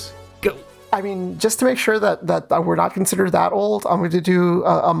mentions. Go. I mean, just to make sure that we're not considered that old, I'm going to do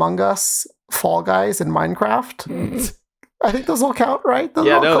Among Us, Fall Guys, and Minecraft. I think those all count, right?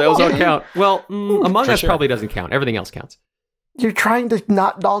 Those all count. Well, Among Us probably doesn't count. Everything else counts. You're trying to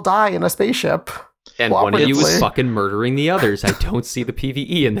not all die in a spaceship. And one of you is fucking murdering the others. I don't see the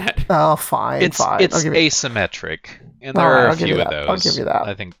PvE in that. Oh, fine. It's asymmetric. And there are a few of those. I'll give you that.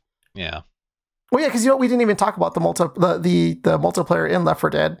 I think, yeah. Well, yeah, because we didn't even talk about the multiplayer in Left 4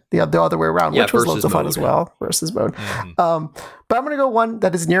 Dead, the other way around, which was loads of fun as well, versus mode. Mm-hmm. But I'm going to go one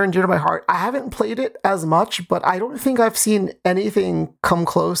that is near and dear to my heart. I haven't played it as much, but I don't think I've seen anything come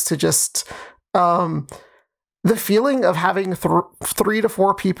close to just the feeling of having 3 to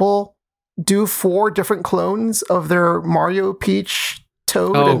 4 people do 4 different clones of their Mario, Peach,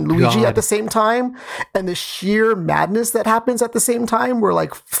 Toad, and Luigi at the same time, and the sheer madness that happens at the same time, where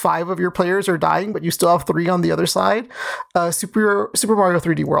like 5 of your players are dying, but you still have 3 on the other side. Super Mario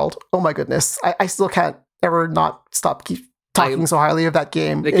 3D World. Oh my goodness, I still can't ever not keep talking so highly of that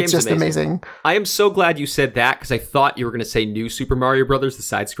game. It's just amazing. I am so glad you said that, because I thought you were going to say New Super Mario Brothers, the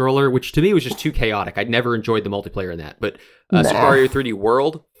side scroller, which to me was just too chaotic. I'd never enjoyed the multiplayer in that, but Super Mario 3D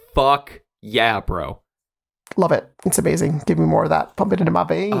World, fuck yeah, bro. Love it. It's amazing. Give me more of that. Pump it into my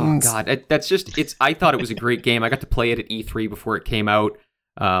veins. Oh god, that's just I thought it was a great game. I got to play it at E3 before it came out.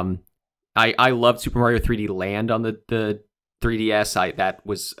 I loved Super Mario 3D Land on the 3DS. That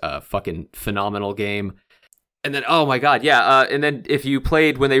was a fucking phenomenal game. And then oh my god, yeah. And then if you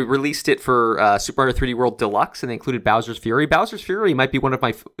played when they released it for Super Mario 3D World Deluxe and they included Bowser's Fury. Bowser's Fury might be one of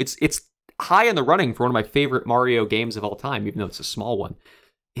my it's high in the running for one of my favorite Mario games of all time, even though it's a small one.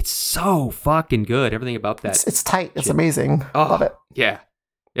 It's so fucking good. Everything about that. It's tight. It's amazing. Love it. Yeah.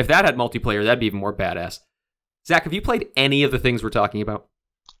 If that had multiplayer, that'd be even more badass. Zach, have you played any of the things we're talking about?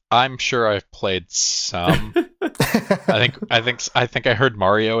 I'm sure I've played some. I think I heard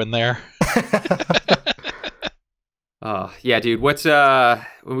Mario in there. Yeah, dude. We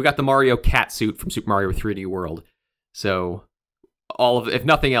got the Mario cat suit from Super Mario 3D World. So if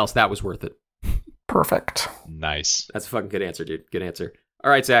nothing else, that was worth it. Perfect. Nice. That's a fucking good answer, dude. Good answer.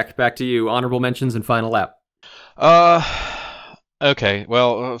 All right, Zach, back to you. Honorable mentions and final lap. Okay.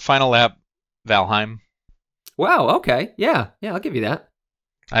 Well, final lap, Valheim. Wow, okay. Yeah, I'll give you that.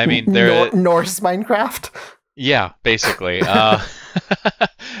 I mean, there. Norse Minecraft. Yeah, basically. No,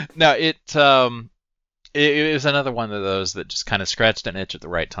 it was another one of those that just kind of scratched an itch at the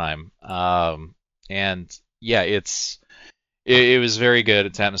right time. And yeah, it was very good.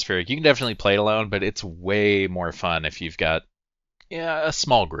 It's atmospheric. You can definitely play it alone, but it's way more fun if you've got a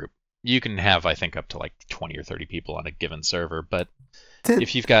small group. You can have, I think, up to like 20 or 30 people on a given server, but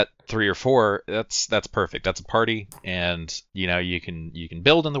if you've got 3 or 4, that's perfect. That's a party, and you can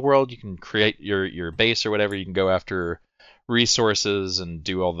build in the world. You can create your base or whatever. You can go after resources and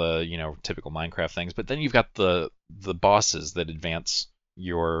do all the typical Minecraft things. But then you've got the bosses that advance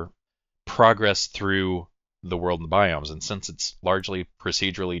your progress through the world and the biomes. And since it's largely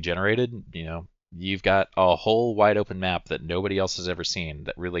procedurally generated, you've got a whole wide open map that nobody else has ever seen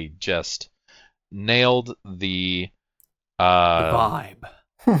that really just nailed the vibe.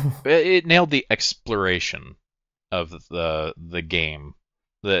 It nailed the exploration of the game,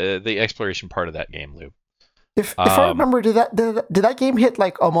 the exploration part of that game loop. If I remember, did that game hit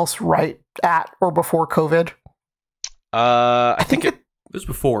like almost right at or before COVID? I think it was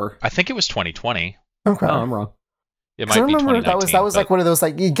before. I think it was 2020. Okay. Oh, I'm wrong. It might be 2019. That was like one of those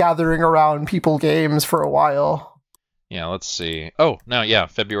like gathering around people games for a while. Yeah, let's see. Oh no, yeah,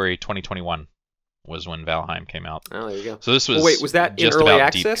 February 2021 was when Valheim came out. Oh, there you go. So this was wait, was that in early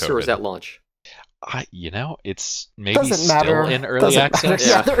access or was that launch? It's maybe Doesn't still matter. in early access.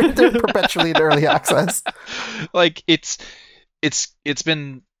 Yeah, they're perpetually in early access. Like it's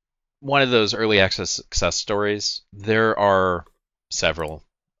been one of those early access success stories. There are several,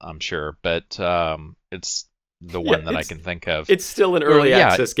 I'm sure, but it's the one that I can think of. It's still an early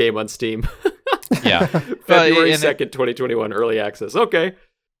access game on Steam. Yeah. February 2nd, 2021, early access. Okay.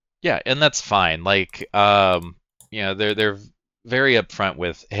 Yeah, and that's fine. Like, they're very upfront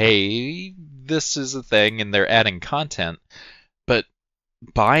with, hey, this is a thing, and they're adding content. But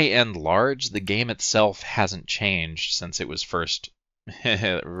by and large, the game itself hasn't changed since it was first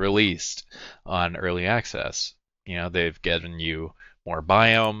released on early access. They've given you more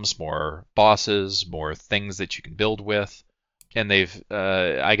biomes, more bosses, more things that you can build with, and they've,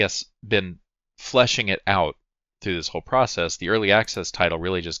 I guess, been fleshing it out through this whole process. The early access title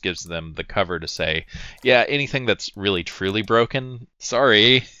really just gives them the cover to say, yeah, anything that's really truly broken,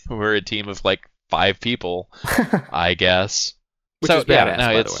 sorry, we're a team of like 5 people, I guess. Which is badass,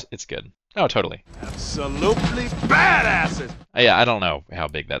 by the way. It's good. Oh, totally. Absolutely badasses! Yeah, I don't know how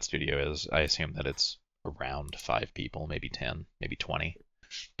big that studio is. I assume that it's around 5 people, maybe 10, maybe 20.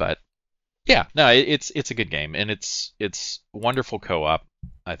 But yeah, no, it's a good game, and it's wonderful co-op.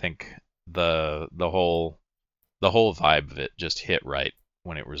 I think the whole vibe of it just hit right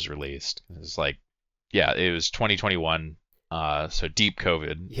when it was released. It was like, yeah, it was 2021, so deep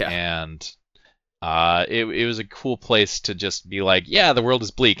COVID, and it was a cool place to just be like, yeah, the world is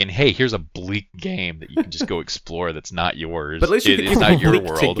bleak, and hey, here's a bleak game that you can just go explore that's not yours. But at least it's not your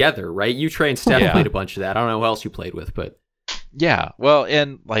world together, right? You, Trey, and Steph played a bunch of that. I don't know who else you played with, but yeah, well,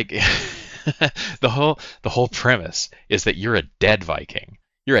 and like the whole premise is that you're a dead Viking.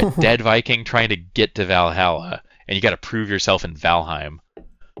 You're a dead Viking trying to get to Valhalla, and you got to prove yourself in Valheim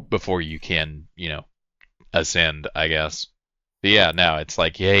before you can, ascend, I guess. But yeah, no, it's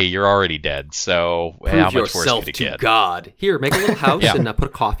like, hey, you're already dead, so prove how much worse yourself could it to get? God. Here, make a little house and put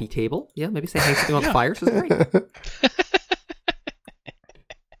a coffee table. Yeah, maybe say hang something on the fire. So it's great.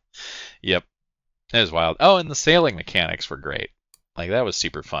 Yep, that was wild. Oh, and the sailing mechanics were great. Like, that was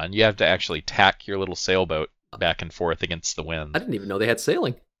super fun. You have to actually tack your little sailboat back and forth against the wind. I didn't even know they had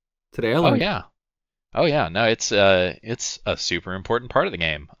sailing. Today I learned. Oh yeah. No, it's a super important part of the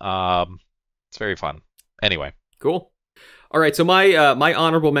game. It's very fun. Anyway, cool. All right, so my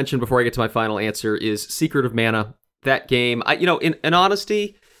honorable mention before I get to my final answer is Secret of Mana. That game, in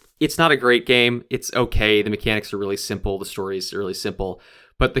honesty, it's not a great game. It's okay. The mechanics are really simple. The stories are really simple.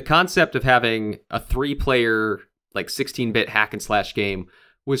 But the concept of having a 3-player, like 16-bit hack and slash game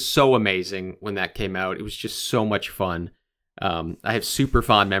was so amazing when that came out. It was just so much fun. I have super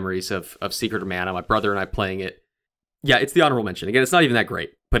fond memories of Secret of Mana. My brother and I playing it. Yeah, it's the honorable mention. Again, it's not even that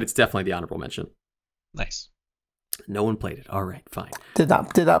great, but it's definitely the honorable mention. Nice. No one played it. All right, fine. Did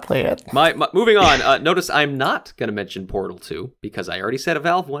not play it. My moving on. Notice I'm not going to mention Portal 2 because I already said a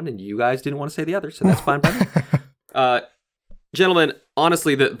Valve one, and you guys didn't want to say the other, so that's fine by me. Gentlemen,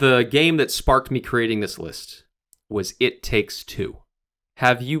 honestly, the game that sparked me creating this list was It Takes Two.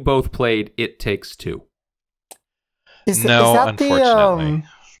 Have you both played It Takes Two? No, unfortunately.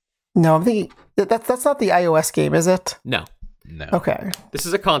 No, I'm thinking. That's not the iOS game, is it? No. Okay. This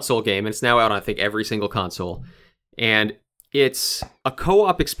is a console game, and it's now out on, I think, every single console. And it's a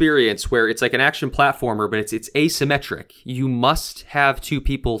co-op experience where it's like an action platformer, but it's asymmetric. You must have 2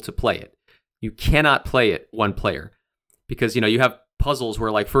 people to play it. You cannot play it one player. Because, you have puzzles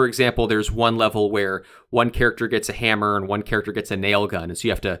where, like, for example, there's one level where one character gets a hammer and one character gets a nail gun. And so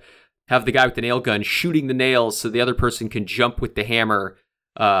you have to have the guy with the nail gun shooting the nails so the other person can jump with the hammer,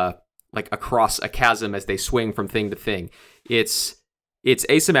 like across a chasm as they swing from thing to thing. It's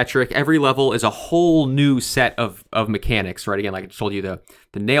asymmetric. Every level is a whole new set of mechanics, right? Again, like I told you, the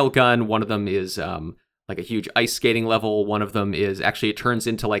nail gun, one of them is like a huge ice skating level. One of them is actually, it turns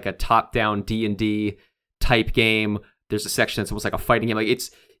into like a top-down D&D type game. There's a section that's almost like a fighting game. Like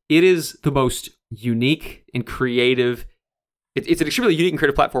it is the most unique and creative. It's an extremely unique and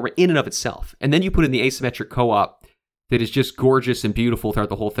creative platformer in and of itself. And then you put in the asymmetric co-op that is just gorgeous and beautiful throughout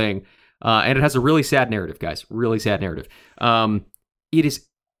the whole thing. And it has a really sad narrative, guys. Really sad narrative. It is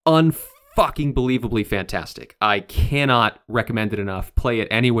unfucking believably fantastic. I cannot recommend it enough. Play it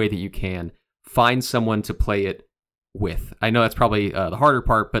any way that you can. Find someone to play it with. I know that's probably the harder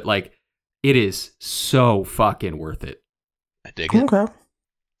part, but like, it is so fucking worth it. I dig it. Okay.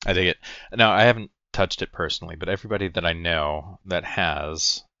 I dig it. Now, I haven't touched it personally, but everybody that I know that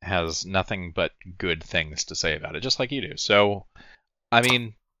has nothing but good things to say about it, just like you do. So, I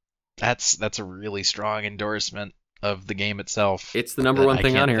mean, that's a really strong endorsement of the game itself. It's the number one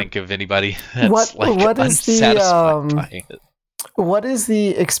thing on here. I can't think of anybody that's what is unsatisfied by it. What is the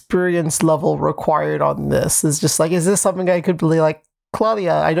experience level required on this? Is this something I could play, like,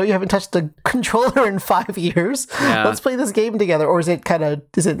 Claudia, I know you haven't touched the controller in 5 years. Yeah. Let's play this game together. Or is it a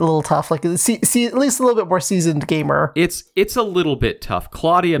little tough? Like, see, at least a little bit more seasoned gamer. It's a little bit tough.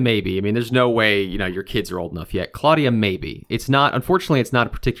 Claudia, maybe. I mean, there's no way, your kids are old enough yet. Claudia, maybe. Unfortunately, it's not a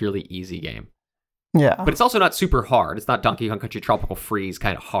particularly easy game. Yeah. But it's also not super hard. It's not Donkey Kong Country Tropical Freeze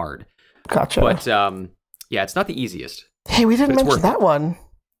kind of hard. Gotcha. But, yeah, it's not the easiest. Hey, we didn't mention that one.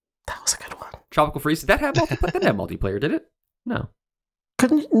 That was a good one. Tropical Freeze, did that have multiplayer? That didn't have multiplayer, did it? No.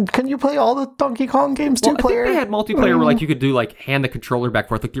 Couldn't you play all the Donkey Kong games two-player? I think they had multiplayer where like you could do like hand the controller back and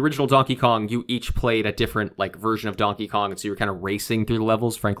forth. Like the original Donkey Kong, you each played a different like version of Donkey Kong, and so you were kind of racing through the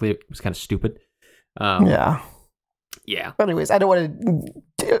levels. Frankly, it was kind of stupid. Yeah. Anyways, I don't want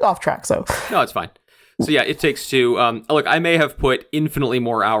to off track, so no, it's fine. So yeah, It Takes Two. Look, I may have put infinitely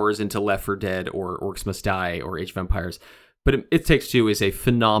more hours into Left 4 Dead or Orcs Must Die or Age of Empires, but It Takes Two is a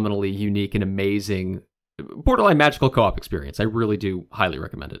phenomenally unique and amazing borderline magical co-op experience. I really do highly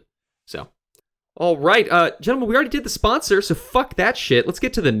recommend it. So, all right, gentlemen, we already did the sponsor, so fuck that shit. Let's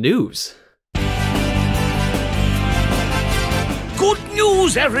get to the news. Good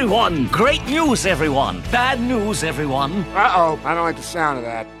news, everyone! Great news, everyone! Bad news, everyone! Uh-oh, I don't like the sound of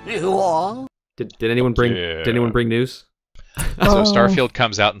that. You all? Did anyone bring news? So Starfield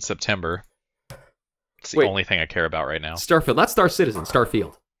comes out in September. It's the only thing I care about right now. Starfield, not Star Citizen,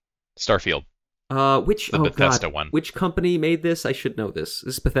 Starfield. Starfield. The Bethesda one. Which company made this? I should know this. Is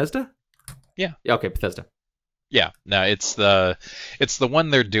this Bethesda? Yeah. Okay, Bethesda. Yeah. No, it's the one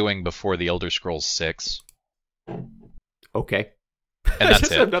they're doing before the Elder Scrolls 6. Okay. And I that's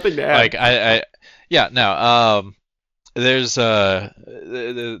just it. have nothing to add. There's a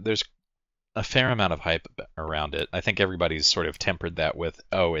fair amount of hype around it. I think everybody's sort of tempered that with,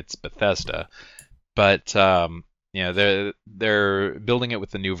 it's Bethesda. But they're building it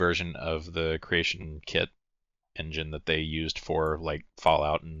with the new version of the Creation Kit engine that they used for like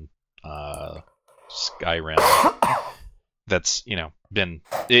Fallout and Skyrim. That's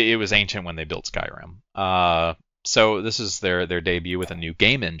it was ancient when they built Skyrim. So this is their debut with a new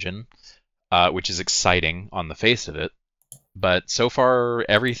game engine, which is exciting on the face of it. But so far,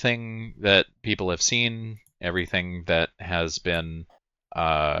 everything that people have seen, everything that has been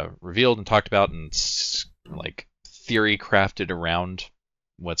revealed and talked about and like theory crafted around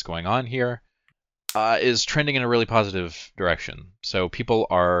what's going on here is trending in a really positive direction. So people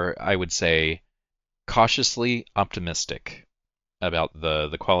are, I would say, cautiously optimistic about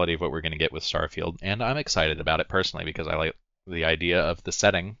the quality of what we're going to get with Starfield, and I'm excited about it personally because I like the idea of the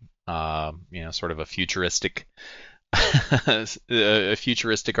setting, sort of a futuristic a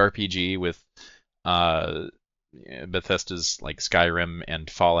futuristic RPG with Bethesda's like Skyrim and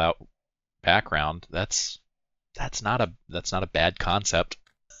Fallout background. That's not a bad concept.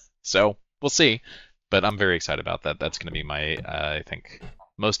 So we'll see, but I'm very excited about that. That's going to be my I think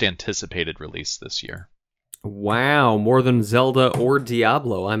most anticipated release this year. Wow, more than Zelda or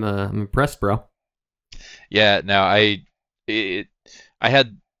Diablo. I'm impressed, bro. Yeah, no, I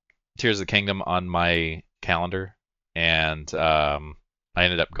had Tears of the Kingdom on my calendar, and I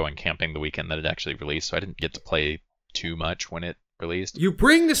ended up going camping the weekend that it actually released, so I didn't get to play too much when it released. You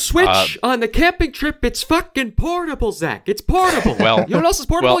bring the Switch on the camping trip. It's fucking portable, Zach. It's portable. Well, you know what else is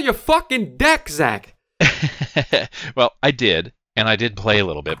portable? Your fucking deck, Zach. Well, I did, and I did play a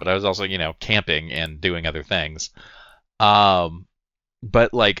little bit, but I was also, camping and doing other things.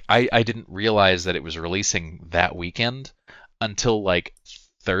 But like, I didn't realize that it was releasing that weekend until like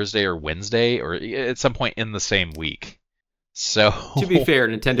Thursday or Wednesday, or at some point in the same week. So to be fair,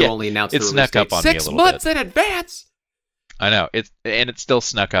 Nintendo only announced the release snuck date up on me a 6 little months bit. in advance. I know it still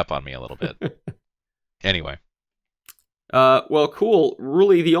snuck up on me a little bit. Anyway. Well, cool.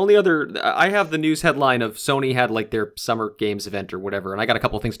 Really, the only other I have the news headline of Sony had like their Summer Games event or whatever, and I got a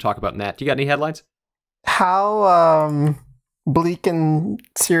couple of things to talk about in that. Do you got any headlines? How bleak and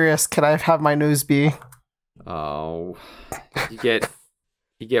serious can I have my news be? Oh, you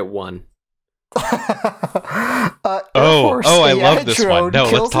get one. I love this one. No,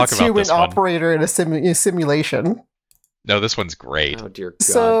 let's talk about this one. Operator in a simulation. No, this one's great. Oh dear God!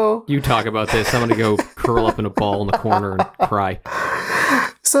 So you talk about this. I'm gonna go curl up in a ball in the corner and cry.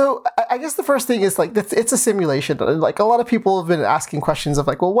 So I guess the first thing is like it's a simulation. Like a lot of people have been asking questions of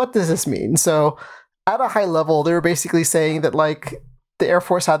like, well, what does this mean? So at a high level, they were basically saying that like the Air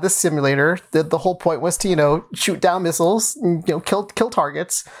Force had this simulator. The whole point was to shoot down missiles, and, kill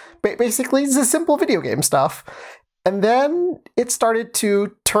targets. Basically, it's a simple video game stuff. And then it started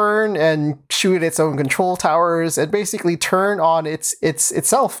to turn and shoot its own control towers and basically turn on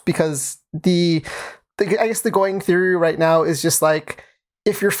itself because I guess the going theory right now is just like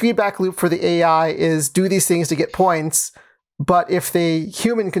if your feedback loop for the AI is do these things to get points, but if the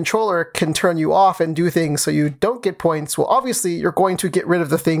human controller can turn you off and do things so you don't get points, well, obviously you're going to get rid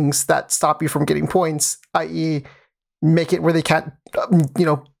of the things that stop you from getting points, i.e. make it where they can't,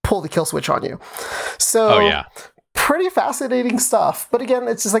 pull the kill switch on you. So, oh, yeah. Pretty fascinating stuff. But again,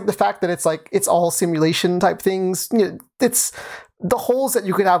 it's just like the fact that it's like, it's all simulation type things. It's the holes that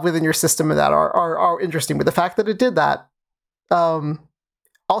you could have within your system and that are interesting. But the fact that it did that,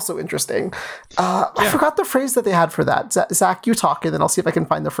 also interesting. I forgot the phrase that they had for that. Zach, you talk, and then I'll see if I can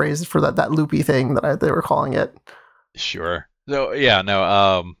find the phrase for that loopy thing that they were calling it. Sure. So yeah,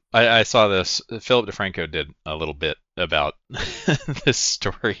 no. I saw this. Philip DeFranco did a little bit about this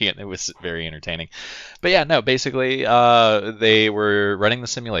story, and it was very entertaining. But yeah, no. Basically, they were running the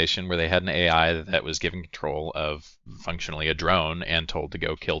simulation where they had an AI that was given control of functionally a drone and told to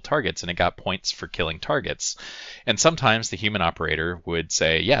go kill targets, and it got points for killing targets. And sometimes the human operator would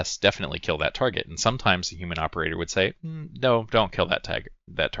say, "Yes, definitely kill that target," and sometimes the human operator would say, "No, don't kill that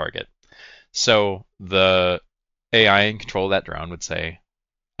target." So the AI in control of that drone would say,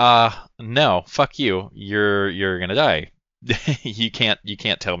 no, fuck you. You're gonna die. you can't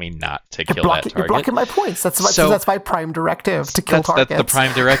tell me not to kill that target. You're blocking my points. That's my prime directive to kill targets. That's the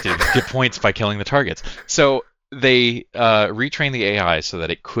prime directive. Get points by killing the targets. So they retrained the AI so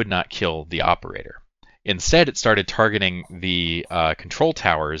that it could not kill the operator. Instead, it started targeting the control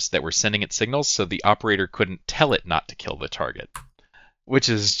towers that were sending it signals so the operator couldn't tell it not to kill the target. Which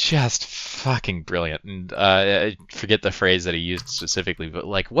is just fucking brilliant. And I forget the phrase that he used specifically, but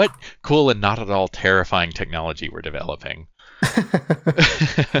like, what cool and not at all terrifying technology we're developing.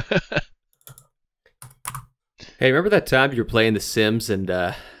 Hey, remember that time you were playing The Sims and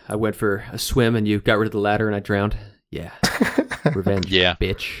I went for a swim and you got rid of the ladder and I drowned? Yeah. Revenge, yeah.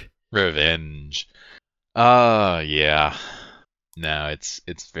 Bitch. Revenge. Yeah. No, it's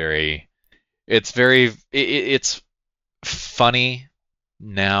funny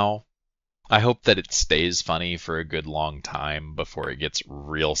now. I hope that it stays funny for a good long time before it gets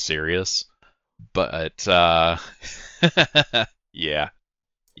real serious. But yeah.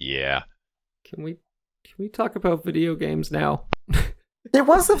 Can we talk about video games now? It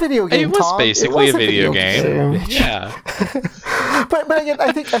was a video game. It was basically a video game. Yeah. but again,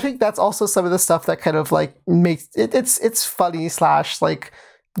 I think that's also some of the stuff that kind of like makes it's funny / like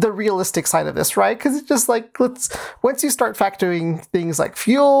the realistic side of this, right? Because it's just like once you start factoring things like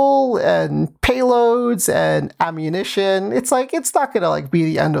fuel and payloads and ammunition, it's like it's not gonna like be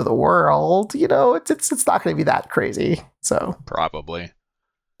the end of the world, It's not gonna be that crazy. So probably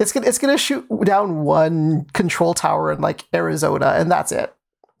it's gonna shoot down one control tower in like Arizona, and that's it.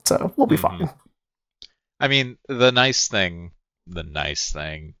 So we'll be fine. I mean, the nice thing, you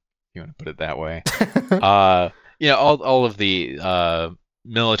want to put it that way, all of the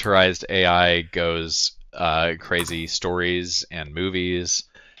militarized AI goes crazy stories and movies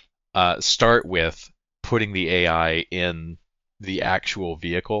start with putting the AI in the actual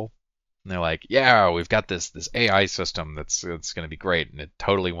vehicle. And they're like, yeah, we've got this AI system that's going to be great, and it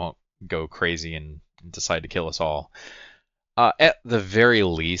totally won't go crazy and decide to kill us all. At the very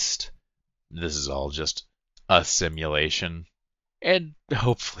least, this is all just a simulation, and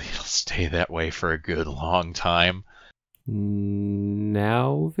hopefully it'll stay that way for a good long time.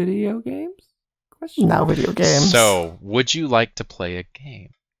 Now video games? Now video games. So, would you like to play a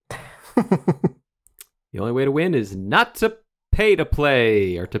game? The only way to win is not to pay to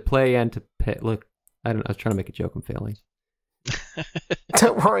play, or to play and to pay. Look, I was trying to make a joke. I'm failing.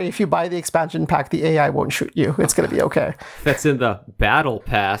 Don't worry, if you buy the expansion pack, the AI won't shoot you. It's going to be okay. That's in the battle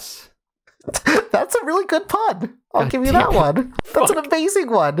pass. That's a really good pun. I'll God give you damn that it. one. That's an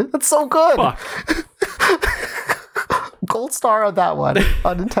amazing one. That's so good. Fuck. Gold star on that one.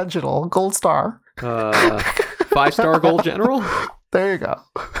 Unintentional. Gold star. 5-star gold general? There you go.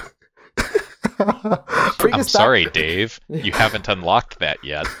 I'm sorry, Dave. You haven't unlocked that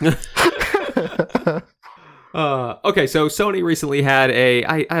yet. Okay, so Sony recently had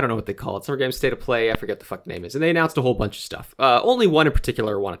I don't know what they call it, Summer Game State of Play, I forget the fuck name is, and they announced a whole bunch of stuff. Only one in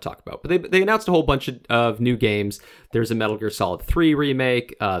particular I want to talk about, but they announced a whole bunch of new games. There's a Metal Gear Solid 3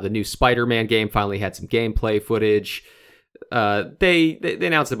 remake, the new Spider-Man game finally had some gameplay footage. They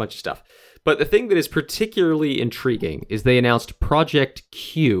announced a bunch of stuff. But the thing that is particularly intriguing is they announced Project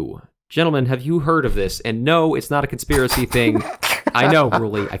Q. Gentlemen, have you heard of this? And no, it's not a conspiracy thing. I know,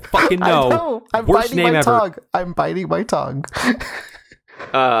 Ruli. I fucking know. I know. I'm Worst biting name my ever. tongue. I'm biting my tongue.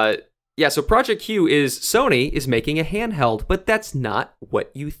 Yeah, so Project Q is Sony is making a handheld, but that's not what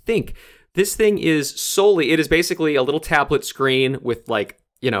you think. This thing is it is basically a little tablet screen with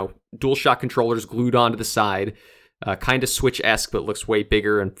DualShock controllers glued onto the side. Kind of Switch-esque, but looks way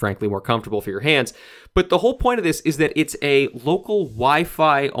bigger and frankly more comfortable for your hands. But the whole point of this is that it's a local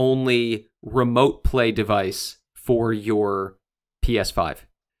Wi-Fi only remote play device for your PS5.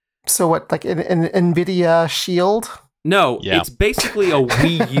 So what, like an NVIDIA Shield? No, Yeah. It's basically a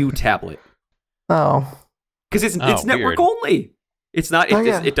Wii U tablet. Oh. Because it's network weird. only. It's not.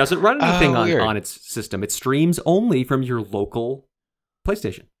 It doesn't run anything Weird. on its system. It streams only from your local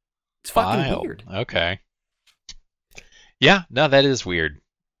PlayStation. It's fucking Wild. weird. Okay. Yeah, no, that is weird.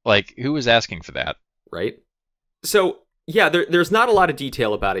 Like, who was asking for that? Right? So, yeah, there's not a lot of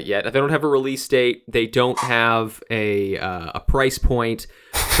detail about it yet. They don't have a release date. They don't have a price point.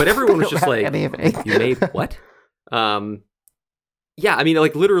 But everyone was just like, you made what? Yeah, I mean,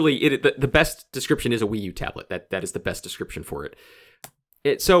 like, literally, the best description is a Wii U tablet. That is the best description for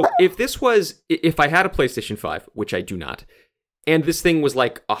it. So, if I had a PlayStation 5, which I do not, and this thing was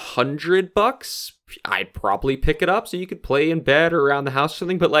like $100, I'd probably pick it up so you could play in bed or around the house or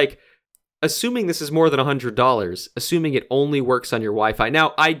something. But like, assuming this is more than $100, assuming it only works on your Wi-Fi.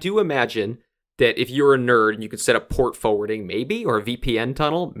 Now, I do imagine that if you're a nerd and you could set up port forwarding, maybe, or a VPN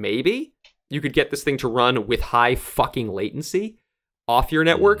tunnel, maybe, you could get this thing to run with high fucking latency off your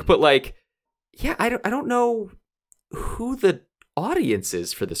network. But like, yeah, I don't know who the audience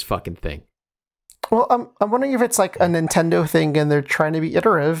is for this fucking thing. Well, I'm wondering if it's like a Nintendo thing and they're trying to be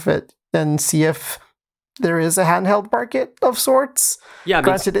iterative and see if there is a handheld market of sorts. Yeah, I mean,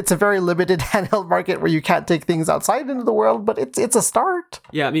 granted, it's a very limited handheld market where you can't take things outside into the world, but it's a start.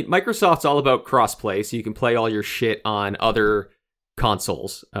 Yeah, I mean, Microsoft's all about crossplay, so you can play all your shit on other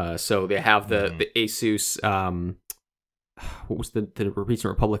consoles. So they have the Asus, what was the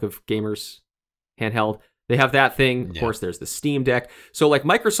recent Republic of Gamers handheld? They have that thing. Of course, there's the Steam Deck. So, like,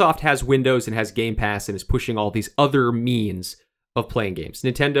 Microsoft has Windows and has Game Pass and is pushing all these other means of playing games.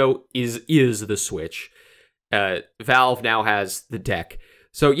 Nintendo is the Switch. Valve now has the Deck.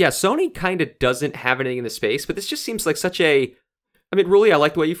 So, yeah, Sony kind of doesn't have anything in the space, but this just seems like such a... I mean, really, I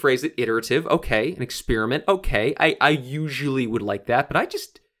like the way you phrased it. Iterative, okay. An experiment, okay. I usually would like that, but I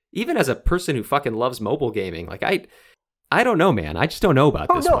just... Even as a person who fucking loves mobile gaming, like, I don't know, man. I just don't know about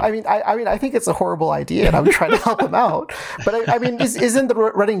this one. I think it's a horrible idea, and I'm trying to help him out. But I mean, isn't the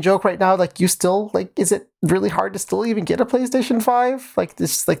running joke right now like you still like? Is it really hard to still even get a PlayStation 5? Like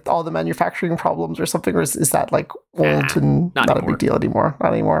this, like all the manufacturing problems or something, or is that like old and not a big deal anymore?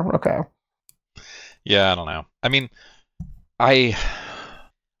 Not anymore. Okay. Yeah, I don't know. I mean, I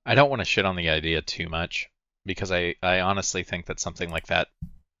don't want to shit on the idea too much because I honestly think that something like that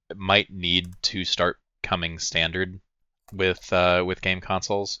might need to start coming standard with game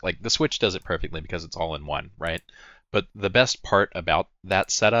consoles. Like the Switch does it perfectly because it's all in one, right? But the best part about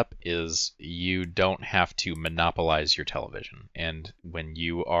that setup is you don't have to monopolize your television. And when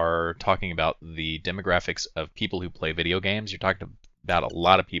you are talking about the demographics of people who play video games, you're talking about a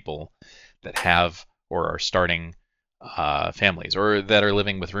lot of people that have or are starting families, or that are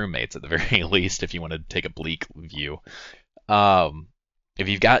living with roommates at the very least, if you want to take a bleak view. If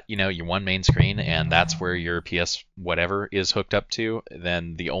you've got, your one main screen and that's where your PS whatever is hooked up to,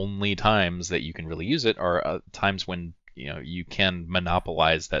 then the only times that you can really use it are times when you can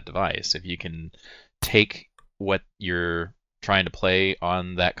monopolize that device. If you can take what you're trying to play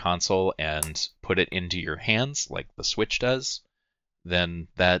on that console and put it into your hands like the Switch does, then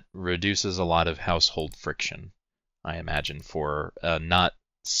that reduces a lot of household friction, I imagine, for a not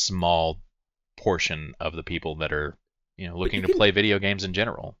small portion of the people that are looking to play video games in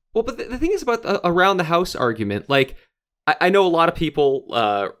general. Well, but the thing is about the around the house argument, like I know a lot of people,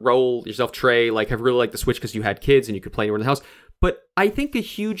 Raul, yourself, Trey, like have really liked the Switch because you had kids and you could play anywhere in the house. But I think a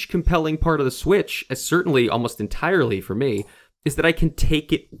huge compelling part of the Switch, certainly almost entirely for me, is that I can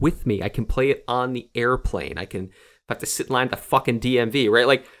take it with me. I can play it on the airplane. I can have to sit in line at the fucking DMV, right?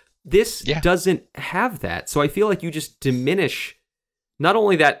 Like this doesn't have that. So I feel like you just diminish not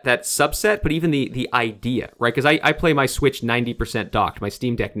only that subset, but even the idea, right? Because I play my Switch 90% docked, my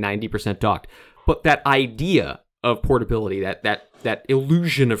Steam Deck 90% docked. But that idea of portability, that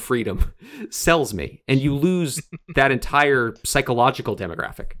illusion of freedom sells me, and you lose that entire psychological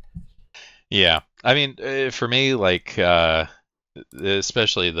demographic. Yeah, I mean, for me, like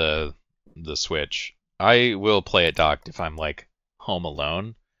especially the Switch, I will play it docked if I'm like home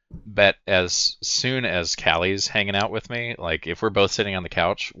alone. But as soon as Callie's hanging out with me, like if we're both sitting on the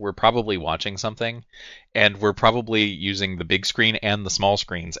couch, we're probably watching something, and we're probably using the big screen and the small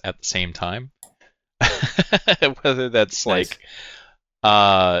screens at the same time. Whether that's nice.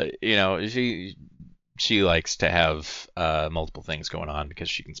 she likes to have multiple things going on because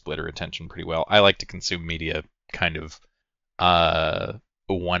she can split her attention pretty well. I like to consume media kind of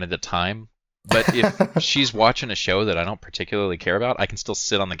one at a time. But if she's watching a show that I don't particularly care about, I can still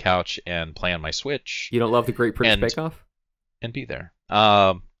sit on the couch and play on my Switch. You don't love the Great British Bake Off? And be there.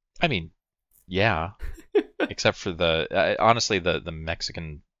 I mean, yeah. Except for honestly, the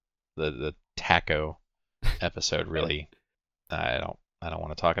Mexican, the taco episode really, I don't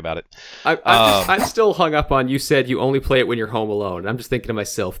want to talk about it. I'm still hung up on you said you only play it when you're home alone. I'm just thinking to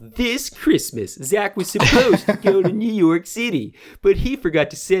myself, this Christmas, Zack was supposed to go to New York City, but he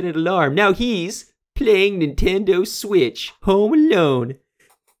forgot to set an alarm. Now he's playing Nintendo Switch, home alone.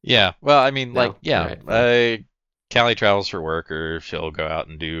 Yeah, well, I mean, Right. Callie travels for work, or she'll go out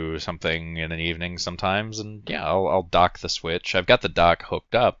and do something in an evening sometimes, and yeah, I'll dock the Switch. I've got the dock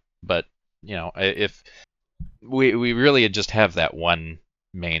hooked up, but if we really just have that one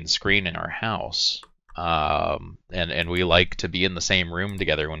main screen in our house, and we like to be in the same room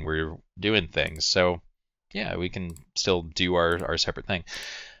together when we're doing things. So yeah, we can still do our separate thing.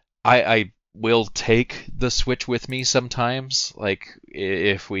 I will take the Switch with me sometimes, like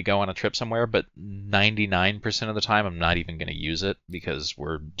if we go on a trip somewhere, but 99% of the time I'm not even going to use it because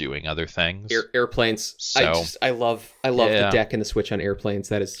we're doing other things. Airplanes. So, I love the deck and the Switch on airplanes.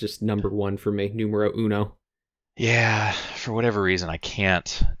 That is just number one for me, numero uno. Yeah, for whatever reason, I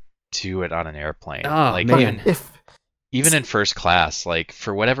can't do it on an airplane. Oh, like man. Even in first class, like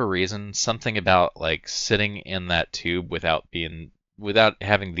for whatever reason, something about like sitting in that tube without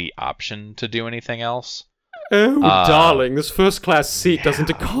having the option to do anything else. Oh, darling, this first class seat doesn't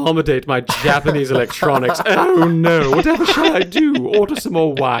accommodate my Japanese electronics. Oh no, whatever shall I do? Order some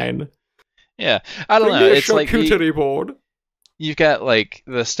more wine. Yeah, I don't know. Bring me a It's like charcuterie board. You've got like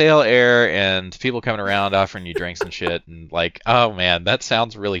the stale air and people coming around offering you drinks and shit, and like, oh man, that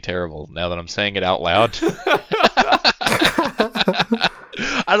sounds really terrible now that I'm saying it out loud.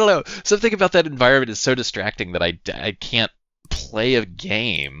 I don't know. Something about that environment is so distracting that I can't play a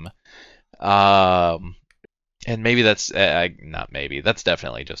game. And maybe that's that's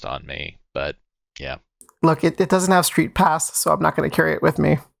definitely just on me. But yeah. Look, it doesn't have Street Pass, so I'm not going to carry it with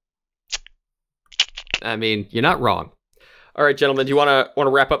me. I mean, you're not wrong. All right, gentlemen, do you want to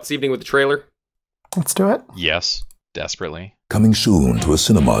wrap up this evening with the trailer? Let's do it. Yes, desperately. Coming soon to a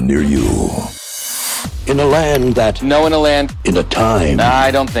cinema near you. In a land that... No, in a land... In a time... Nah,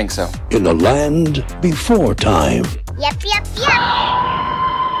 I don't think so. In a land before time. Yep.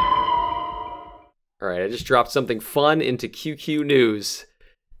 All right, I just dropped something fun into QQ News.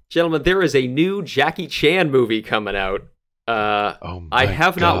 Gentlemen, there is a new Jackie Chan movie coming out. I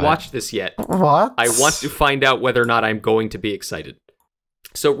have not watched this yet. What? I want to find out whether or not I'm going to be excited.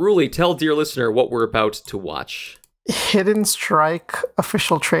 So, Ruli, tell dear listener what we're about to watch. Hidden Strike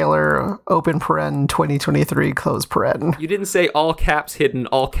official trailer, open paren 2023, close paren. You didn't say all caps hidden,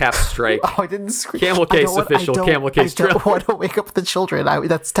 all caps strike. Oh, I didn't scream. Camel case official, camel case trailer. I don't want to wake up the children.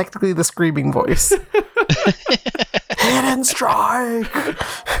 That's technically the screaming voice. Hidden Strike!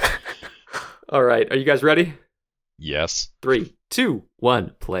 All right, are you guys ready? Yes. 3, 2,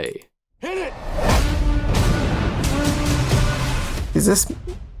 1, play. Hit it! Is this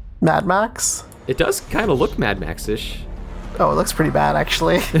Mad Max? It does kind of look Mad Max-ish. Oh, it looks pretty bad,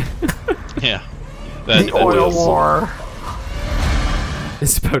 actually. Yeah. The oil war.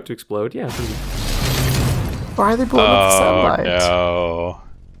 It's about to explode. Yeah. Why are they blowing up the satellite? No.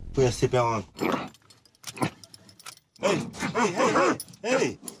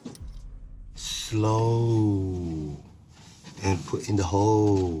 Hey! Slow. And put in the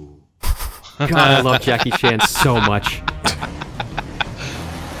hole. God, I love Jackie Chan so much.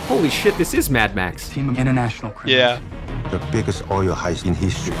 Holy shit, this is Mad Max. Team of international criminals. Yeah. The biggest oil heist in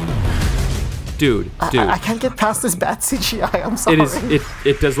history. Dude. I can't get past this bad CGI. I'm sorry.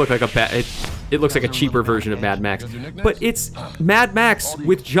 It does look like a bad. It looks like a cheaper version of Mad Max, but it's Mad Max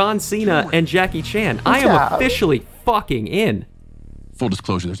with John Cena and Jackie Chan. I am officially fucking in. Full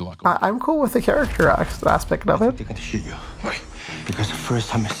disclosure, there's a lot going on. I'm cool with the character aspect of it. They're going to shoot you. Why? Because the first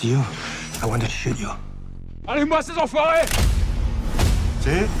time I see you, I wanted to shoot you. Allez, moi, ces enfoirés!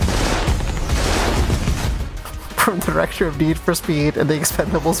 See? From the director of Need for Speed and The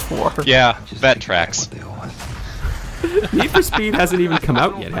Expendables 4. Yeah, that tracks. Need for Speed hasn't even come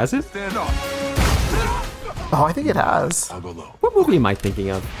out yet, has it? Oh, I think it has. I'll go low. What movie am I thinking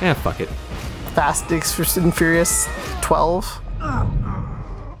of? Fuck it. Fast and Furious 12.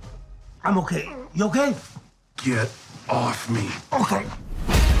 I'm okay. You okay? Get off me. Okay.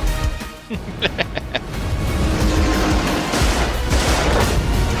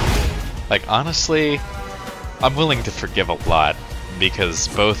 Like, honestly, I'm willing to forgive a lot because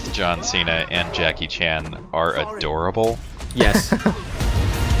both John Cena and Jackie Chan are adorable. Yes.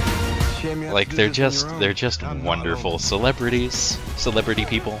 Like, they're just wonderful celebrity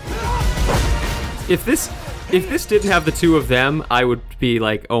people. If this didn't have the two of them, I would be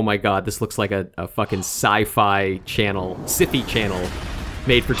like, oh my god, this looks like a fucking sci-fi channel, sci-fi channel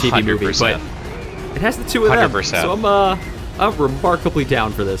made for TV 100%. movie. But it has the two of them, 100%. so I'm remarkably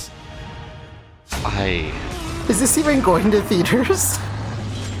down for this. Is this even going to theaters?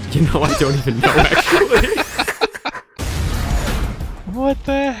 You know, I don't even know, actually. What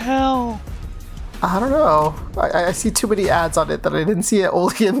the hell? I don't know. I see too many ads on it that I didn't see it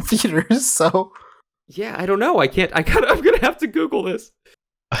only in theaters, so... Yeah, I don't know. I'm gonna have to Google this.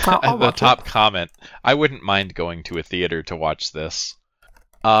 The top comment. I wouldn't mind going to a theater to watch this.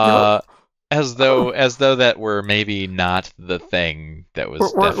 As though that were maybe not the thing that was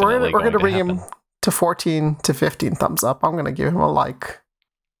definitely we're gonna bring happen. him to 14 to 15 thumbs up. I'm gonna give him a like.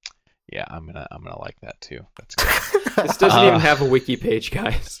 Yeah, I'm gonna like that too. That's good. This doesn't even have a wiki page,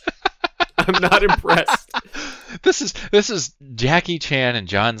 guys. I'm not impressed. This is Jackie Chan and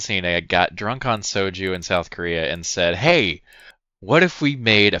John Cena got drunk on soju in South Korea and said, "Hey, what if we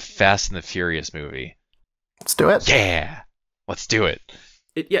made a Fast and the Furious movie? Let's do it." Yeah, let's do it.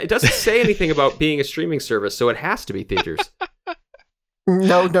 It doesn't say anything about being a streaming service, so it has to be theaters.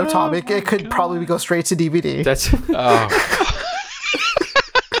 No, Tom. It could probably go straight to DVD. That's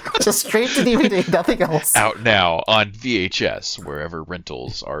just straight to DVD, nothing else. Out now on VHS wherever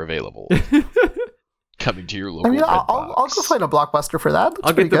rentals are available. Coming to your local. I'll go find a Blockbuster for that.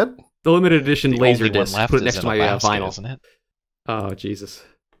 That's pretty good. The limited edition laser only one disc. left Put it is next in to my Alaska, vinyl. isn't it? Oh Jesus!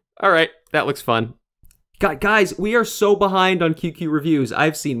 All right, that looks fun. Guys, we are so behind on QQ reviews.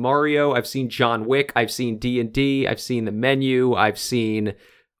 I've seen Mario. I've seen John Wick. I've seen D&D. I've seen The Menu. I've seen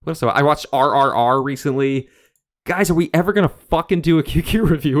what else? I watched RRR recently. Guys, are we ever gonna fucking do a QQ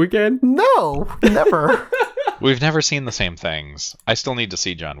review again? No, never. We've never seen the same things. I still need to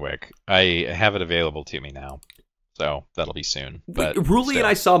see John Wick. I have it available to me now, so that'll be soon. But Ruli and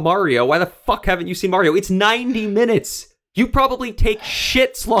I saw Mario. Why the fuck haven't you seen Mario? It's 90 minutes. You probably take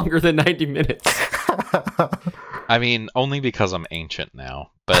shits longer than 90 minutes. I mean, only because I'm ancient now.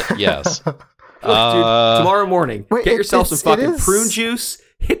 But yes. Look, dude, tomorrow morning, get yourself some fucking prune juice,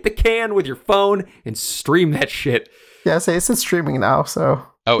 hit the can with your phone, and stream that shit. Yeah, it's streaming now, so...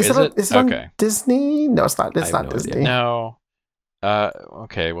 Oh, is it? Is it okay. on Disney? No, it's not. It's not Disney. Idea. No.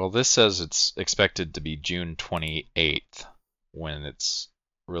 Okay, well, this says it's expected to be June 28th when it's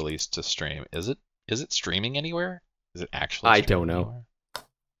released to stream. Is it streaming anywhere? Is it actually I don't know. Anywhere?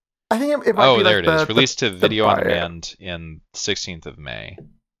 I think it might be there like it is. Released to video on demand in 16th of May.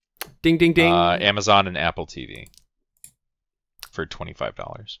 Ding, ding, ding. Amazon and Apple TV for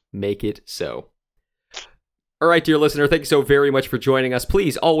 $25. Make it so. All right, dear listener, thank you so very much for joining us.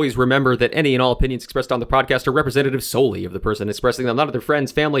 Please always remember that any and all opinions expressed on the podcast are representative solely of the person expressing them, not of their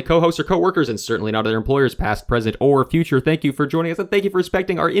friends, family, co-hosts, or co-workers, and certainly not of their employers, past, present, or future. Thank you for joining us, and thank you for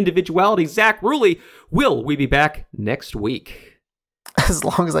respecting our individuality. Zach, Ruli, will we be back next week? As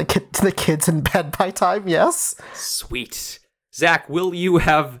long as I get the kids in bed by time, yes. Sweet. Zach, will you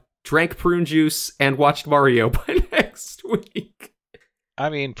have drank prune juice and watched Mario by next week? I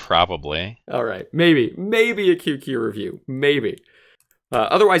mean, probably. All right. Maybe a QQ review. Maybe.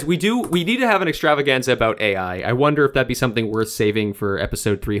 Otherwise, we need to have an extravaganza about AI. I wonder if that'd be something worth saving for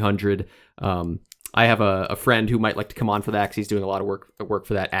episode 300. I have a friend who might like to come on for that because he's doing a lot of work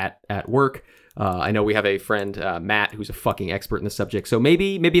for that at work. I know we have a friend, Matt, who's a fucking expert in the subject. So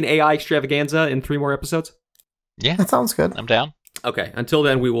maybe an AI extravaganza in 3 more episodes? Yeah. That sounds good. I'm down. Okay. Until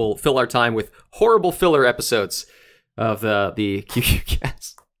then, we will fill our time with horrible filler episodes of the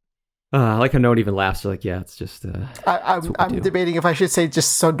QQcast. I like how no one even laughs. They're like, yeah, it's just... I'm debating if I should say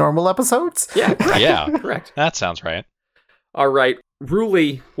just so normal episodes. Yeah, correct. Yeah, correct. That sounds right. All right.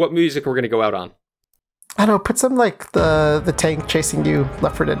 Ruli, what music we're going to go out on? I don't know, put some like the tank chasing you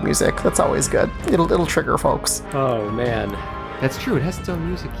Left 4 Dead music. That's always good. It'll trigger folks. Oh, man. That's true. It has its own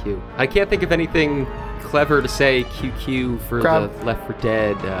music cue. I can't think of anything clever to say QQ for the Left 4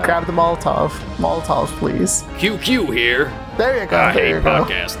 Dead. Grab the Molotov. Molotovs, please. QQ here. There you go. I there hate you go.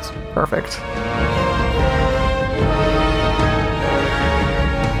 podcasts. Perfect.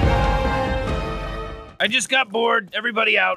 I just got bored. Everybody out.